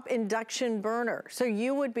countertop induction burner. So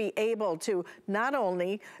you would be able to not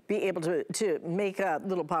only be able to make a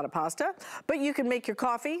little pot of pasta, but you can make your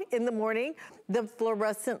coffee in the morning, the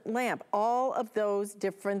fluorescent lamp, all of those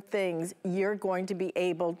different things you're going to be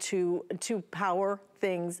able to power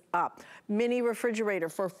things up. Mini refrigerator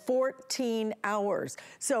for 14 hours.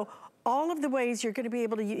 So all of the ways you're gonna be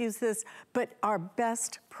able to use this, but our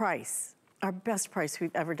best price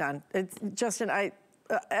we've ever done. It's, Justin,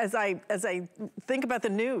 as I think about the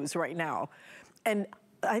news right now, and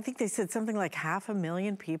I think they said something like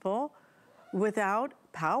 500,000 people without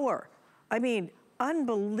power. I mean,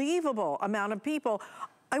 unbelievable amount of people.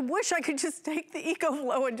 I wish I could just take the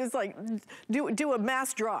EcoFlow and just like do a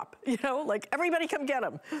mass drop, you know, like everybody come get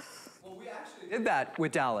them. Well, we actually did that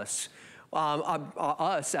with Dallas.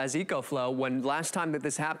 Us as EcoFlow, when last time that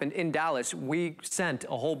this happened in Dallas, we sent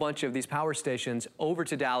a whole bunch of these power stations over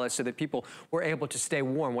to Dallas so that people were able to stay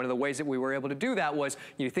warm. One of the ways that we were able to do that was,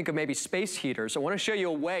 you think of maybe space heaters. I want to show you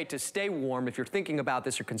a way to stay warm if you're thinking about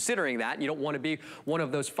this or considering that. You don't want to be one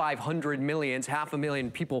of those 500 million,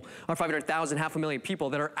 500,000 people, or 500,000, 500,000 people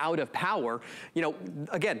that are out of power. You know,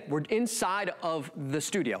 again, we're inside of the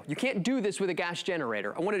studio. You can't do this with a gas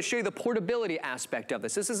generator. I wanted to show you the portability aspect of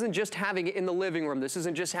this. This isn't just having it in the living room. This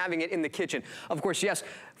isn't just having it in the kitchen. Of course, yes,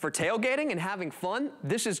 for tailgating and having fun,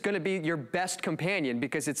 this is going to be your best companion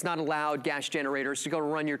because it's not allowed gas generators to go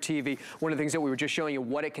run your TV. One of the things that we were just showing you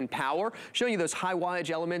what it can power, showing you those high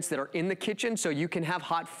wattage elements that are in the kitchen so you can have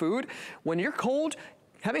hot food. When you're cold,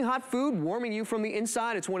 having hot food warming you from the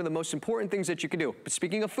inside, it's one of the most important things that you can do. But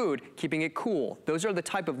speaking of food, keeping it cool. Those are the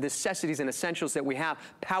type of necessities and essentials that we have,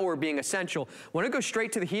 power being essential. I want to go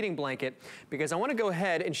straight to the heating blanket because I want to go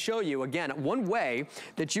ahead and show you, again, one way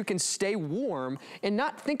that you can stay warm and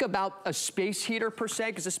not think about a space heater per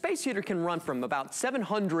se, because a space heater can run from about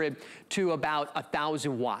 700 to about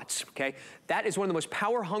 1,000 watts, okay? That is one of the most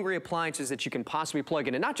power-hungry appliances that you can possibly plug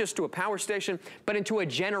in, and not just to a power station, but into a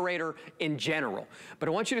generator in general. But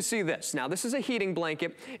I want you to see this. Now, this is a heating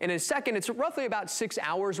blanket, and in a second, it's roughly about 6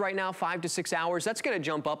 hours right now, 5 to 6 hours. That's gonna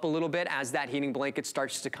jump up a little bit as that heating blanket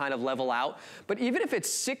starts to kind of level out. But even if it's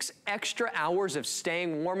 6 extra hours of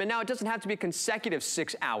staying warm, and now it doesn't have to be consecutive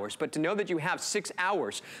 6 hours, but to know that you have 6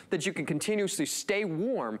 hours that you can continuously stay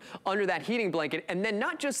warm under that heating blanket, and then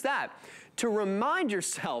not just that, to remind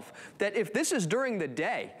yourself that if this is during the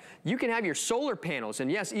day, you can have your solar panels, and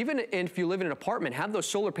yes, even if you live in an apartment, have those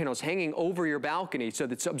solar panels hanging over your balcony so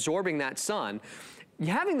that it's absorbing that sun.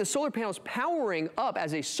 Having the solar panels powering up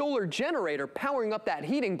as a solar generator, powering up that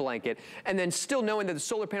heating blanket, and then still knowing that the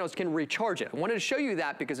solar panels can recharge it. I wanted to show you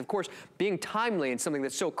that because, of course, being timely and something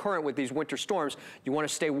that's so current with these winter storms, you want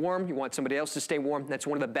to stay warm, you want somebody else to stay warm. That's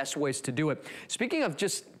one of the best ways to do it. Speaking of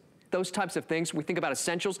just those types of things, we think about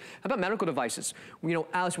essentials. How about medical devices? You know,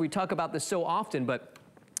 Alice, we talk about this so often, but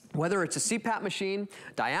whether it's a CPAP machine,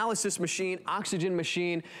 dialysis machine, oxygen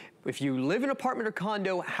machine, if you live in an apartment or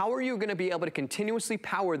condo, how are you going to be able to continuously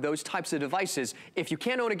power those types of devices if you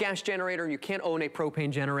can't own a gas generator and you can't own a propane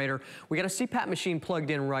generator? We got a CPAP machine plugged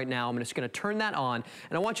in right now. I'm just going to turn that on,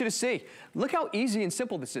 and I want you to see. Look how easy and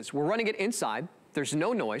simple this is. We're running it inside. There's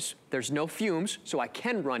no noise, there's no fumes, so I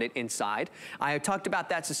can run it inside. I talked about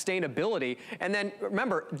that sustainability, and then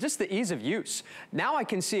remember, just the ease of use. Now I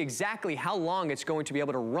can see exactly how long it's going to be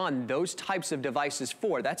able to run those types of devices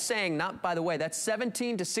for. That's saying, not by the way, that's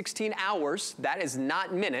 17 to 16 hours. That is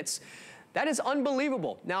not minutes. That is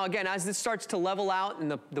unbelievable. Now again, as this starts to level out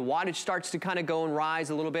and the wattage starts to kind of go and rise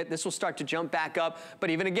a little bit, this will start to jump back up. But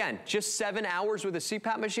even again, just 7 hours with a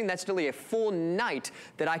CPAP machine, that's nearly a full night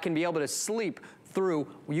that I can be able to sleep through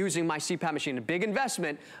using my CPAP machine. A big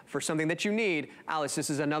investment for something that you need. Alice, this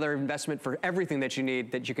is another investment for everything that you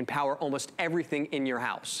need, that you can power almost everything in your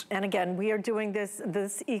house. And again, we are doing this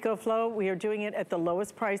EcoFlow, we are doing it at the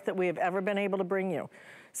lowest price that we have ever been able to bring you.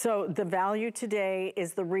 So the value today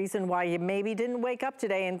is the reason why you maybe didn't wake up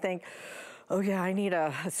today and think, oh yeah, I need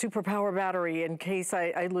a superpower battery in case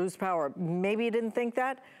I lose power. Maybe you didn't think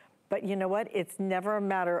that. But you know what? It's never a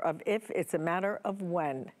matter of if, it's a matter of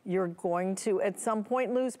when. You're going to, at some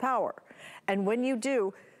point, lose power. And when you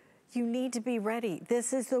do, you need to be ready.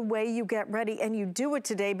 This is the way you get ready, and you do it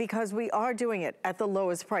today because we are doing it at the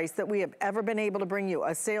lowest price that we have ever been able to bring you.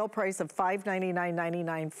 A sale price of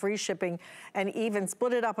 $599.99, free shipping, and even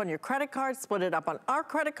split it up on your credit card, split it up on our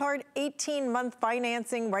credit card, 18-month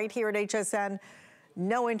financing right here at HSN.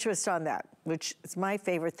 No interest on that, which is my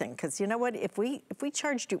favorite thing. Because you know what? If we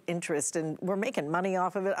charged you interest and we're making money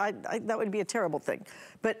off of it, that would be a terrible thing.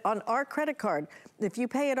 But on our credit card, if you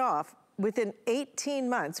pay it off within 18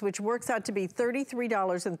 months, which works out to be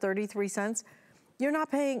 $33.33, you're not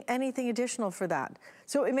paying anything additional for that.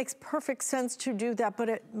 So it makes perfect sense to do that, but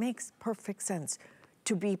it makes perfect sense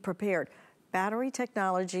to be prepared. Battery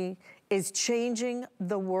technology is changing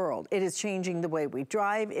the world. It is changing the way we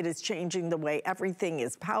drive. It is changing the way everything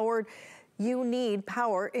is powered. You need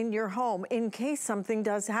power in your home in case something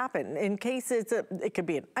does happen. In case it could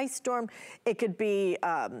be an ice storm, it could be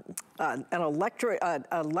a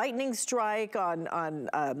lightning strike on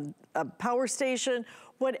a power station,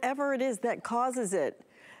 whatever it is that causes it.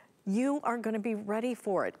 You are going to be ready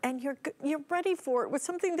for it, and you're ready for it with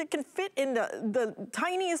something that can fit in the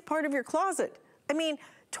tiniest part of your closet. I mean,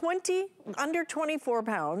 under 24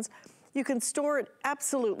 pounds. You can store it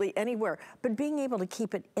absolutely anywhere, but being able to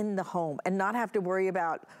keep it in the home and not have to worry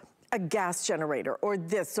about a gas generator or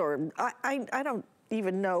this, or I don't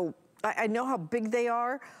even know. I know how big they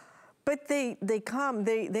are, but they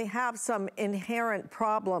have some inherent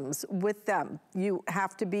problems with them. You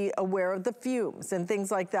have to be aware of the fumes and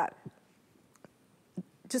things like that.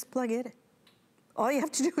 Just plug it in. All you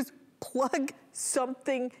have to do is plug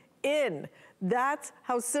something in. That's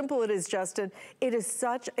how simple it is, Justin. It is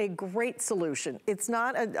such a great solution. It's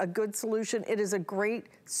not a good solution. It is a great,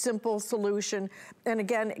 simple solution. And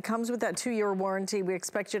again, it comes with that 2-year warranty. We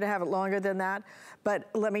expect you to have it longer than that. But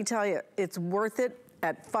let me tell you, it's worth it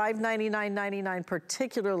at $599.99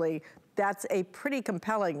 particularly. That's a pretty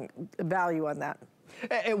compelling value on that.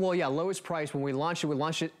 Well, yeah, lowest price. When we launched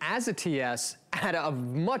it as a TS at a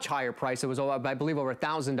much higher price. It was, I believe, over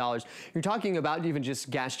 $1,000. You're talking about even just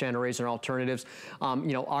gas generators and alternatives.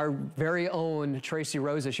 You know, our very own Tracy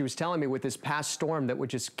Rosa, she was telling me with this past storm that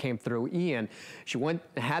just came through, Ian, she went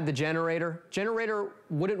and had the generator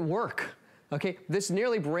wouldn't work. Okay, this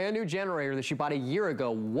nearly brand new generator that she bought a year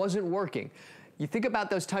ago wasn't working. you think about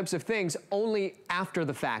those types of things only after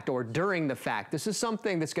the fact or during the fact. This is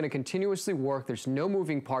something that's going to continuously work. There's no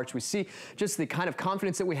moving parts. We see just the kind of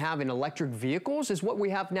confidence that we have in electric vehicles is what we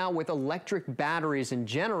have now with electric batteries and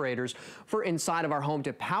generators for inside of our home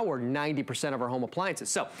to power 90% of our home appliances.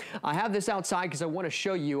 So I have this outside because I want to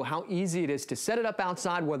show you how easy it is to set it up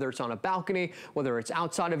outside, whether it's on a balcony, whether it's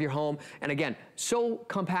outside of your home. And again, so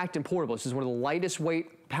compact and portable. This is one of the lightest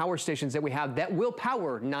weight power stations that we have that will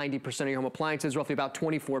power 90% of your home appliances, roughly about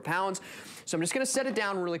 24 pounds. So I'm just going to set it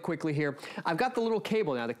down really quickly here. I've got the little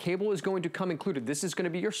cable now. The cable is going to come included. This is going to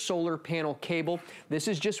be your solar panel cable. This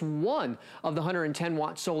is just one of the 110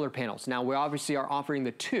 watt solar panels. Now we obviously are offering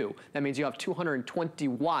the two. That means you have 220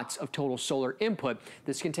 watts of total solar input.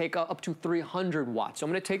 This can take up to 300 watts. So I'm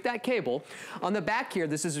going to take that cable. On the back here,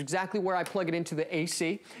 this is exactly where I plug it into the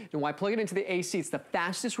AC. And when I plug it into the AC, it's the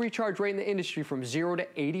fastest recharge rate in the industry from 0 to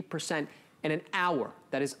 80% in an hour.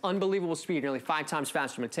 That is unbelievable speed, nearly 5 times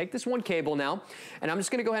faster. I'm gonna take this one cable now, and I'm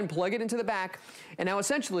just gonna go ahead and plug it into the back. And now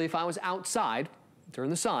essentially, if I was outside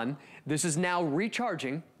during the sun, this is now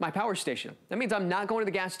recharging my power station. That means I'm not going to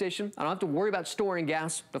the gas station. I don't have to worry about storing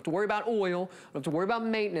gas. I don't have to worry about oil. I don't have to worry about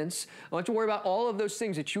maintenance. I don't have to worry about all of those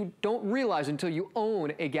things that you don't realize until you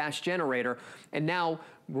own a gas generator. And now,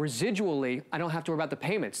 residually, I don't have to worry about the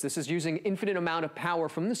payments. This is using infinite amount of power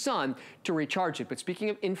from the sun to recharge it. But speaking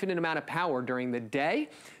of infinite amount of power during the day,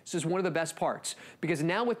 this is one of the best parts. Because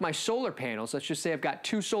now with my solar panels, let's just say I've got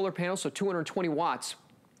 2 solar panels, so 220 watts.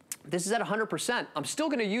 This is at 100%. I'm still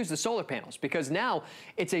going to use the solar panels because now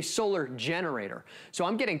it's a solar generator. So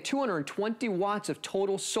I'm getting 220 watts of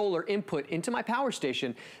total solar input into my power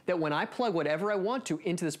station that when I plug whatever I want to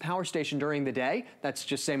into this power station during the day, that's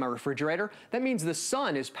just say my refrigerator, that means the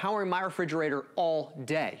sun is powering my refrigerator all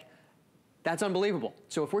day. That's unbelievable.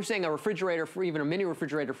 So if we're saying a refrigerator, for even a mini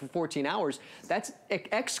refrigerator for 14 hours, that's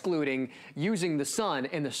excluding using the sun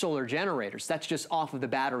and the solar generators. That's just off of the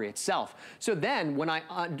battery itself. So then when I,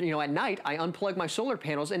 at night, I unplug my solar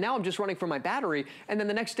panels and now I'm just running from my battery, and then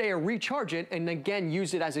the next day I recharge it and again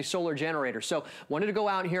use it as a solar generator. So wanted to go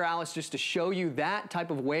out here, Alice, just to show you that type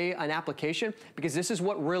of way, an application, because this is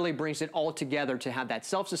what really brings it all together to have that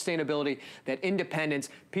self-sustainability, that independence,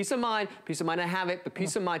 peace of mind to have it, but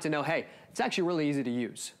peace of mind to know, hey, it's actually really easy to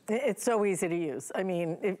use. It's so easy to use. I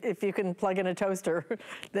mean, if you can plug in a toaster,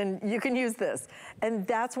 then you can use this. And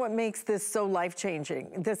that's what makes this so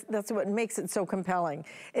life-changing. That's what makes it so compelling,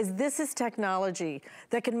 is this is technology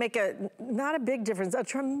that can make not a big difference, a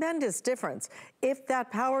tremendous difference. If that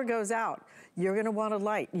power goes out, you're gonna want a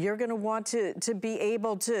light. You're gonna want to be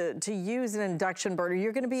able to use an induction burner.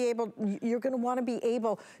 You're gonna wanna be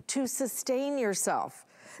able to sustain yourself.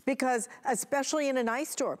 Because especially in an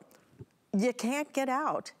ice storm, you can't get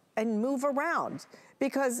out and move around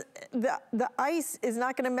because the ice is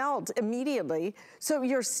not gonna melt immediately. So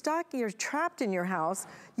you're stuck, you're trapped in your house,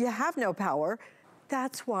 you have no power.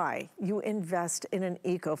 That's why you invest in an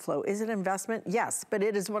EcoFlow. Is it an investment? Yes, but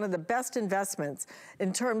it is one of the best investments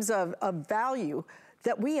in terms of value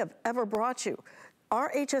that we have ever brought you. Our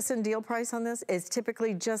HSN deal price on this is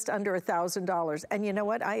typically just under $1,000. And you know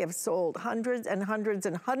what? I have sold hundreds and hundreds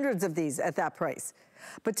and hundreds of these at that price.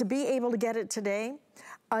 But to be able to get it today,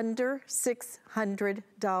 under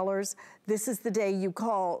 $600, this is the day you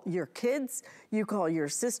call your kids, you call your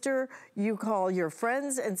sister, you call your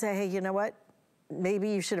friends and say, hey, you know what? Maybe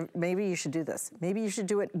you should do this. Maybe you should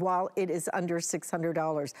do it while it is under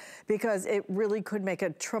 $600 because it really could make a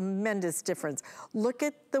tremendous difference. Look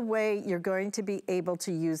at the way you're going to be able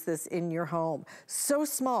to use this in your home. So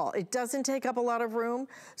small, it doesn't take up a lot of room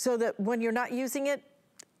so that when you're not using it,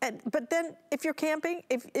 but then if you're camping,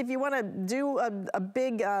 if you want to do a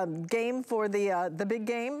big game for the big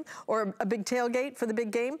game or a big tailgate for the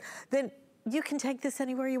big game, then you can take this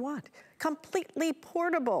anywhere you want. Completely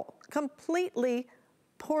portable, completely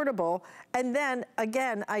portable. And then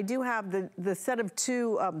again, I do have the set of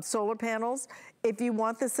 2 solar panels. If you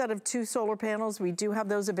want the set of 2 solar panels, we do have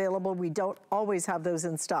those available. We don't always have those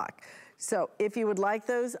in stock. So if you would like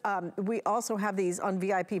those, we also have these on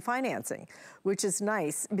VIP financing, which is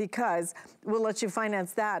nice because we'll let you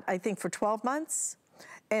finance that, I think, for 12 months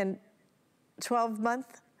and 12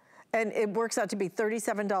 months. And it works out to be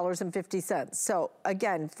 $37.50. So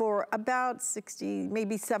again, for about $60,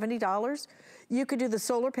 maybe $70, you could do the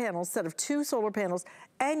solar panels, set of 2 solar panels,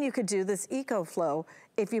 and you could do this EcoFlow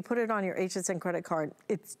if you put it on your HSN credit card.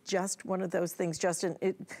 It's just one of those things, Justin.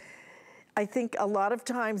 I think a lot of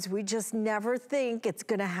times we just never think it's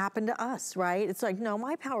gonna happen to us, right? It's like, no,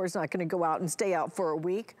 my power's not gonna go out and stay out for a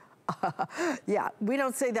week. Yeah, we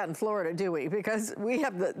don't say that in Florida, do we? Because we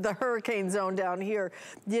have the hurricane zone down here.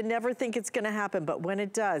 You never think it's gonna happen, but when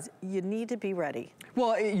it does, you need to be ready.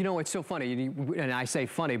 Well, you know, it's so funny, and I say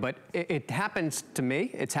funny, but it happens to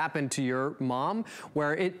me, it's happened to your mom,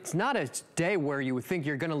 where it's not a day where you would think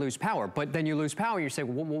you're gonna lose power, but then you lose power and you say,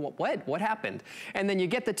 what happened? And then you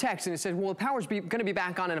get the text and it says, well, the power's gonna be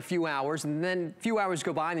back on in a few hours, and then a few hours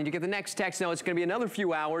go by and then you get the next text, no, it's gonna be another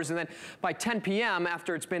few hours, and then by 10 p.m.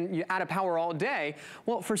 after it's been out of power all day,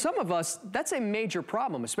 well, for some of us, that's a major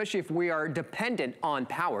problem, especially if we are dependent on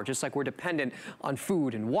power, just like we're dependent on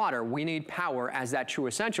food and water. We need power as that true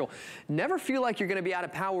essential. Never feel like you're gonna be out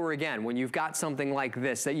of power again when you've got something like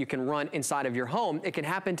this that you can run inside of your home. It can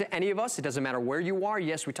happen to any of us. It doesn't matter where you are.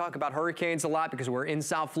 Yes, we talk about hurricanes a lot because we're in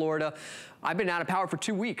South Florida. I've been out of power for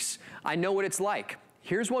 2 weeks. I know what it's like.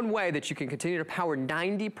 Here's one way that you can continue to power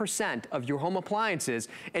 90% of your home appliances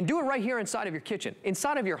and do it right here inside of your kitchen,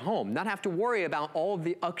 inside of your home, not have to worry about all of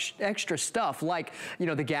the extra stuff like, you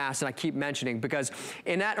know, the gas that I keep mentioning, because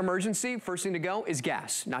in that emergency, first thing to go is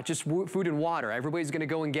gas, not just food and water. Everybody's gonna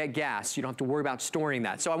go and get gas. You don't have to worry about storing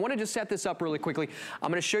that. So I wanna just set this up really quickly. I'm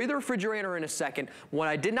gonna show you the refrigerator in a second. What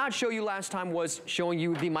I did not show you last time was showing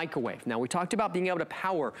you the microwave. Now we talked about being able to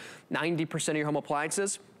power 90% of your home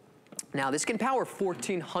appliances. Now this can power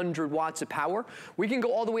 1,400 watts of power. We can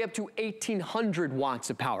go all the way up to 1,800 watts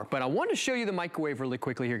of power. But I want to show you the microwave really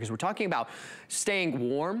quickly here because we're talking about staying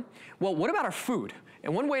warm. Well, what about our food?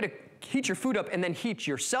 And one way to heat your food up and then heat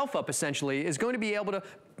yourself up essentially is going to be able to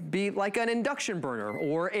be like an induction burner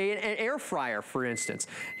or an air fryer, for instance.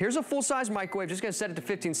 Here's a full-size microwave. Just gonna set it to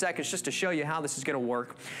 15 seconds just to show you how this is gonna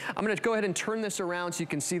work. I'm gonna go ahead and turn this around so you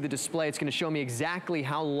can see the display. It's gonna show me exactly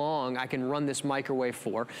how long I can run this microwave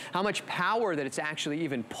for, how much power that it's actually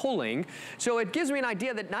even pulling. So it gives me an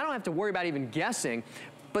idea that I don't have to worry about even guessing,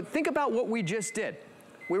 but think about what we just did.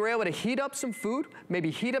 We were able to heat up some food, maybe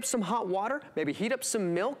heat up some hot water, maybe heat up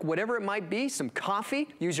some milk, whatever it might be, some coffee,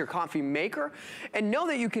 use your coffee maker, and know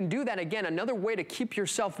that you can do that again. Another way to keep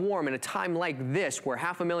yourself warm in a time like this where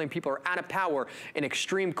 500,000 people are out of power in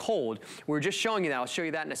extreme cold. We were just showing you that. I'll show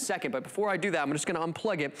you that in a second, but before I do that, I'm just gonna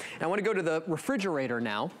unplug it. And I wanna go to the refrigerator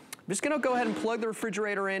now. I'm just gonna go ahead and plug the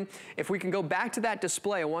refrigerator in. If we can go back to that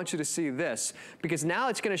display, I want you to see this, because now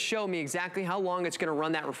it's gonna show me exactly how long it's gonna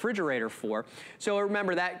run that refrigerator for. So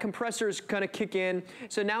remember, that compressor is gonna kick in.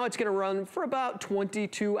 So now it's gonna run for about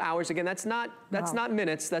 22 hours. Again, that's not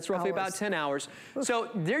minutes, that's roughly about 10 hours. So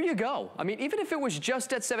there you go. I mean, even if it was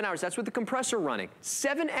just at 7 hours, that's with the compressor running.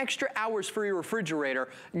 7 extra hours for your refrigerator.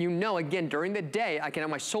 And you know, again, during the day, I can have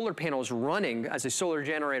my solar panels running as a solar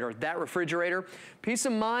generator, that refrigerator. Peace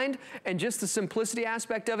of mind. And just the simplicity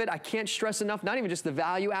aspect of it, I can't stress enough, not even just the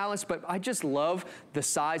value, Alice, but I just love the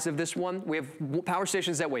size of this one. We have power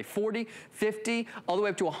stations that weigh 40, 50, all the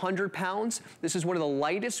way up to 100 pounds. This is one of the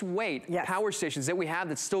lightest weight power stations that we have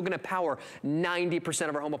that's still gonna power 90%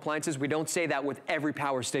 of our home appliances. We don't say that with every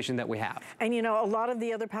power station that we have. And you know, a lot of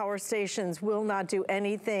the other power stations will not do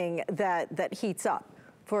anything that heats up.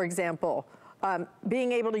 For example,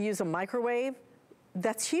 being able to use a microwave,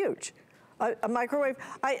 that's huge. A microwave.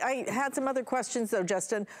 I had some other questions though,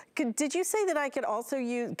 Justin. Did you say that I could also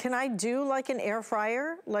use, can I do like an air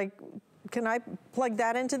fryer? Like, can I plug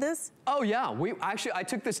that into this? Oh yeah, I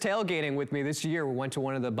took this tailgating with me this year. We went to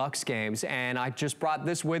one of the Bucks games and I just brought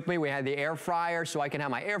this with me. We had the air fryer so I can have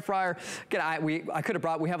my air fryer. I could have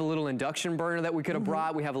brought, we have a little induction burner that we could have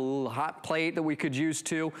brought. We have a little hot plate that we could use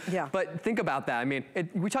too. Yeah. But think about that. I mean,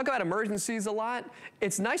 we talk about emergencies a lot.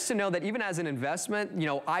 It's nice to know that even as an investment, you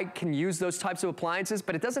know, I can use those types of appliances,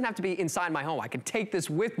 but it doesn't have to be inside my home. I can take this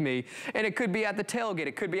with me and it could be at the tailgate.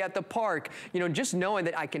 It could be at the park. You know, just knowing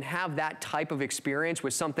that I can have that type of experience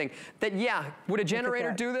with something that, yeah, would a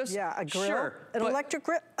generator do this? Yeah, a grill. Sure. An electric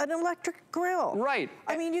grill. Right.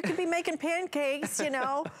 I mean, you could be making pancakes, you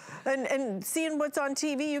know, and seeing what's on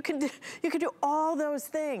TV. You can do all those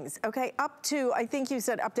things, okay? Up to, I think you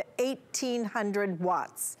said up to 1,800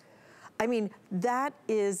 watts. I mean, that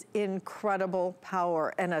is incredible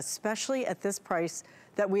power, and especially at this price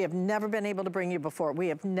that we have never been able to bring you before. We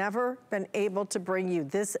have never been able to bring you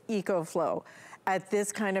this EcoFlow at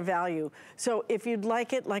this kind of value. So if you'd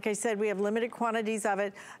like it, like I said, we have limited quantities of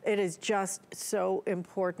it. It is just so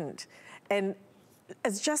important. And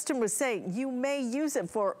as Justin was saying, you may use it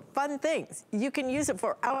for fun things. You can use it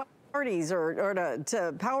for parties or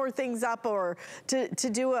to power things up or to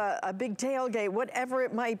do a big tailgate, whatever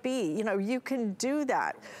it might be. You know, you can do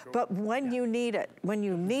that. But when you need it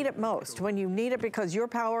most, when you need it because your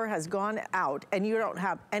power has gone out and you don't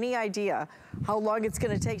have any idea how long it's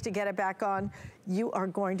gonna take to get it back on, you are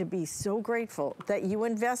going to be so grateful that you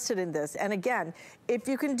invested in this. And again, if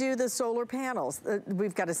you can do the solar panels,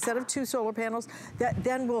 we've got a set of 2 solar panels that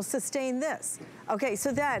then will sustain this. Okay,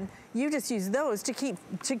 so then you just use those to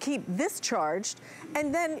keep this charged,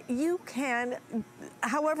 and then you can,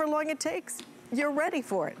 however long it takes, you're ready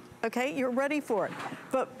for it. Okay, you're ready for it.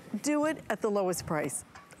 But do it at the lowest price,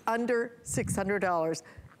 under $600.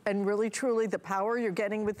 And really, truly, the power you're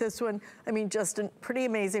getting with this one, I mean, Justin, pretty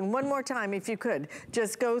amazing. One more time, if you could,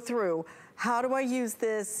 just go through, how do I use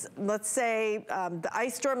this? Let's say the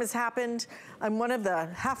ice storm has happened. I'm one of the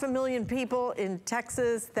 500,000 people in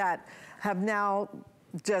Texas that have now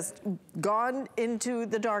just gone into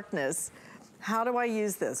the darkness. How do I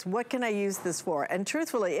use this? What can I use this for? And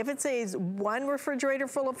truthfully, if it saves 1 refrigerator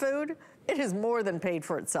full of food, it is more than paid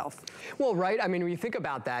for itself. Well, right, I mean, when you think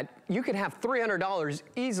about that, you could have $300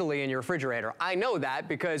 easily in your refrigerator. I know that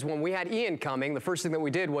because when we had Ian coming, the first thing that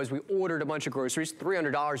we did was we ordered a bunch of groceries,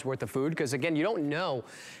 $300 worth of food, because again, you don't know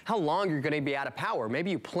how long you're gonna be out of power.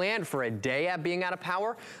 Maybe you planned for a day at being out of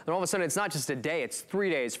power, and all of a sudden it's not just a day, it's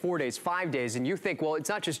 3 days, 4 days, 5 days, and you think, well, it's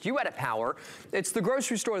not just you out of power, it's the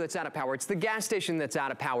grocery store that's out of power, it's the gas station that's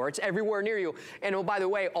out of power, it's everywhere near you. And oh, by the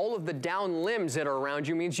way, all of the down limbs that are around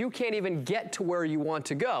you means you can't even get to where you want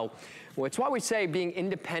to go. Well, it's why we say being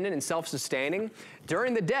independent and self-sustaining.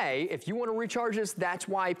 During the day, if you want to recharge this, that's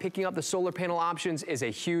why picking up the solar panel options is a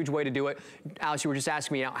huge way to do it. Alice, you were just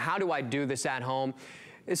asking me, how do I do this at home?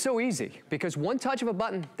 It's so easy because one touch of a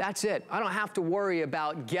button, that's it. I don't have to worry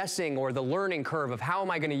about guessing or the learning curve of how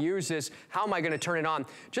am I going to use this, how am I going to turn it on,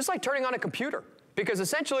 just like turning on a computer. Because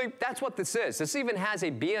essentially, that's what this is. This even has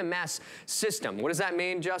a BMS system. What does that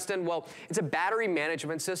mean, Justin? Well, it's a battery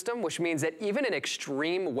management system, which means that even in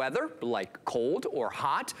extreme weather, like cold or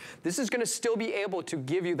hot, this is gonna still be able to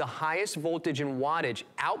give you the highest voltage and wattage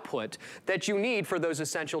output that you need for those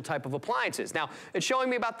essential type of appliances. Now, it's showing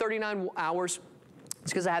me about 39 hours.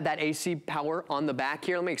 It's because I have that AC power on the back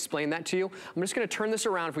here. Let me explain that to you. I'm just gonna turn this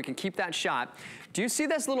around if we can keep that shot. Do you see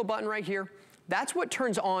this little button right here? That's what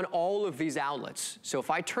turns on all of these outlets. So if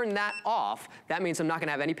I turn that off, that means I'm not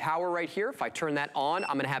gonna have any power right here. If I turn that on,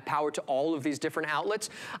 I'm gonna have power to all of these different outlets.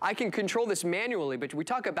 I can control this manually, but we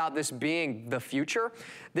talk about this being the future.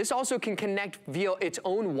 This also can connect via its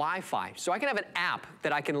own Wi-Fi. So I can have an app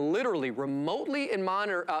that I can literally remotely and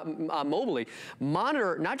monitor, mobily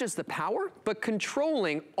monitor not just the power, but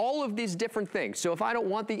controlling all of these different things. So if I don't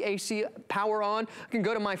want the AC power on, I can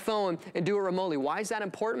go to my phone and do it remotely. Why is that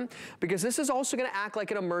important? Because this is also going to act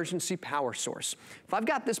like an emergency power source. If I've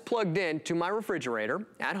got this plugged in to my refrigerator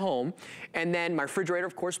at home, and then my refrigerator,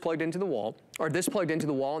 of course, plugged into the wall, or this plugged into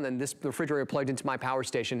the wall, and then this refrigerator plugged into my power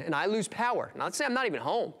station, and I lose power. Now, let's say I'm not even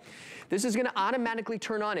home. This is going to automatically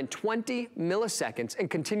turn on in 20 milliseconds and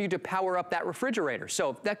continue to power up that refrigerator.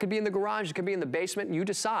 So that could be in the garage, it could be in the basement, you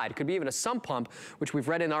decide. It could be even a sump pump, which we've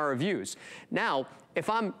read in our reviews. Now, if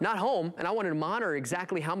I'm not home and I wanted to monitor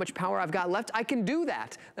exactly how much power I've got left, I can do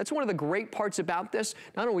that. That's one of the great parts about this.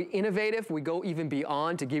 Not only innovative, we go even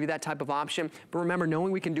beyond to give you that type of option, but remember,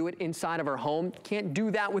 knowing we can do it inside of our home, can't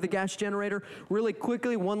do that with a gas generator. Really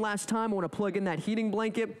quickly, one last time, I want to plug in that heating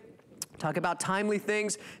blanket. Talk about timely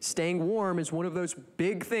things. Staying warm is one of those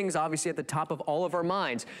big things, obviously, at the top of all of our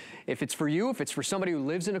minds. If it's for you, if it's for somebody who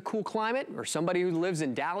lives in a cool climate, or somebody who lives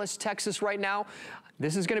in Dallas, Texas right now,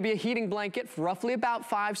 this is gonna be a heating blanket for roughly about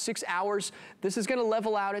 5-6 hours. This is gonna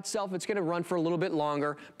level out itself. It's gonna run for a little bit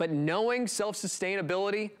longer, but knowing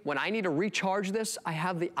self-sustainability, when I need to recharge this, I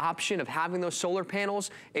have the option of having those solar panels,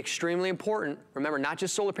 extremely important. Remember, not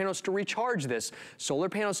just solar panels to recharge this, solar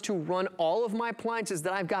panels to run all of my appliances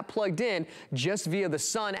that I've got plugged in just via the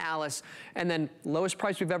sun, Alice, and then lowest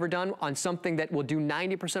price we've ever done on something that will do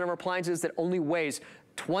 90% of our appliances that only weighs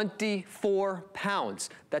 24 pounds.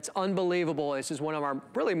 That's unbelievable. This is one of our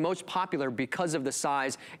really most popular because of the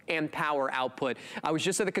size and power output. I was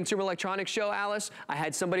just at the Consumer Electronics Show, Alice. I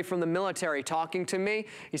had somebody from the military talking to me.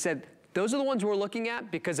 He said, those are the ones we're looking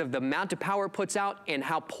at because of the amount of power it puts out and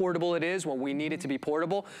how portable it is when we need it to be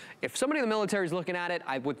portable. If somebody in the military is looking at it,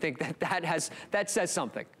 I would think that that says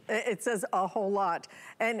something. It says a whole lot.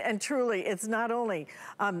 And truly, it's not only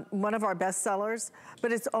one of our best sellers,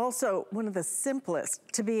 but it's also one of the simplest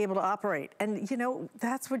to be able to operate. And you know,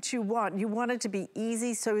 that's what you want. You want it to be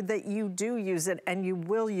easy so that you do use it and you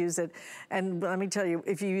will use it. And let me tell you,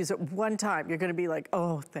 if you use it one time, you're gonna be like,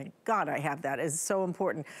 oh, thank God I have that. It's so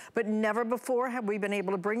important. But never before have we been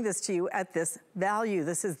able to bring this to you at this value.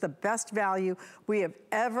 This is the best value we have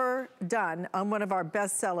ever done on one of our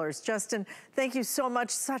best sellers. Justin, thank you so much.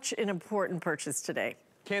 Such an important purchase today.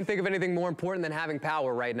 Can't think of anything more important than having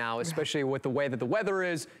power right now, especially with the way that the weather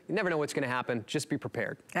is. You never know what's going to happen. Just be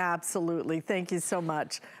prepared. Absolutely. Thank you so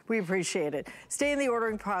much. We appreciate it. Stay in the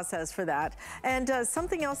ordering process for that. And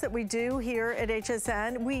something else that we do here at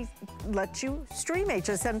HSN, we let you stream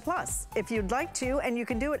HSN Plus if you'd like to, and you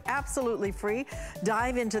can do it absolutely free.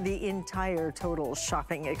 Dive into the entire total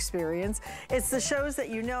shopping experience. It's the shows that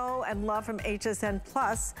you know and love from HSN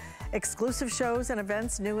Plus. Exclusive shows and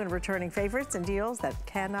events, new and returning favorites and deals that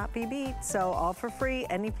cannot be beat. So all for free,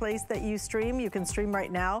 any place that you stream. You can stream right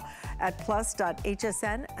now at plus.hsn.com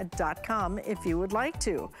if you would like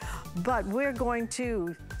to. But we're going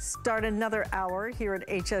to start another hour here at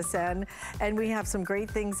HSN, and we have some great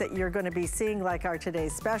things that you're going to be seeing, like our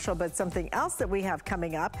today's special. But something else that we have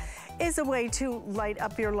coming up is a way to light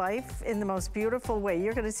up your life in the most beautiful way.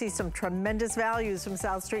 You're going to see some tremendous values from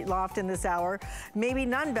South Street Loft in this hour. Maybe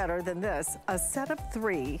none better than this, a set of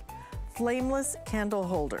 3 flameless candle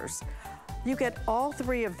holders. You get all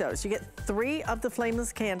 3 of those. You get 3 of the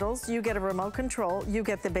flameless candles, you get a remote control, you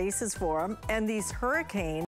get the bases for them, and these hurricane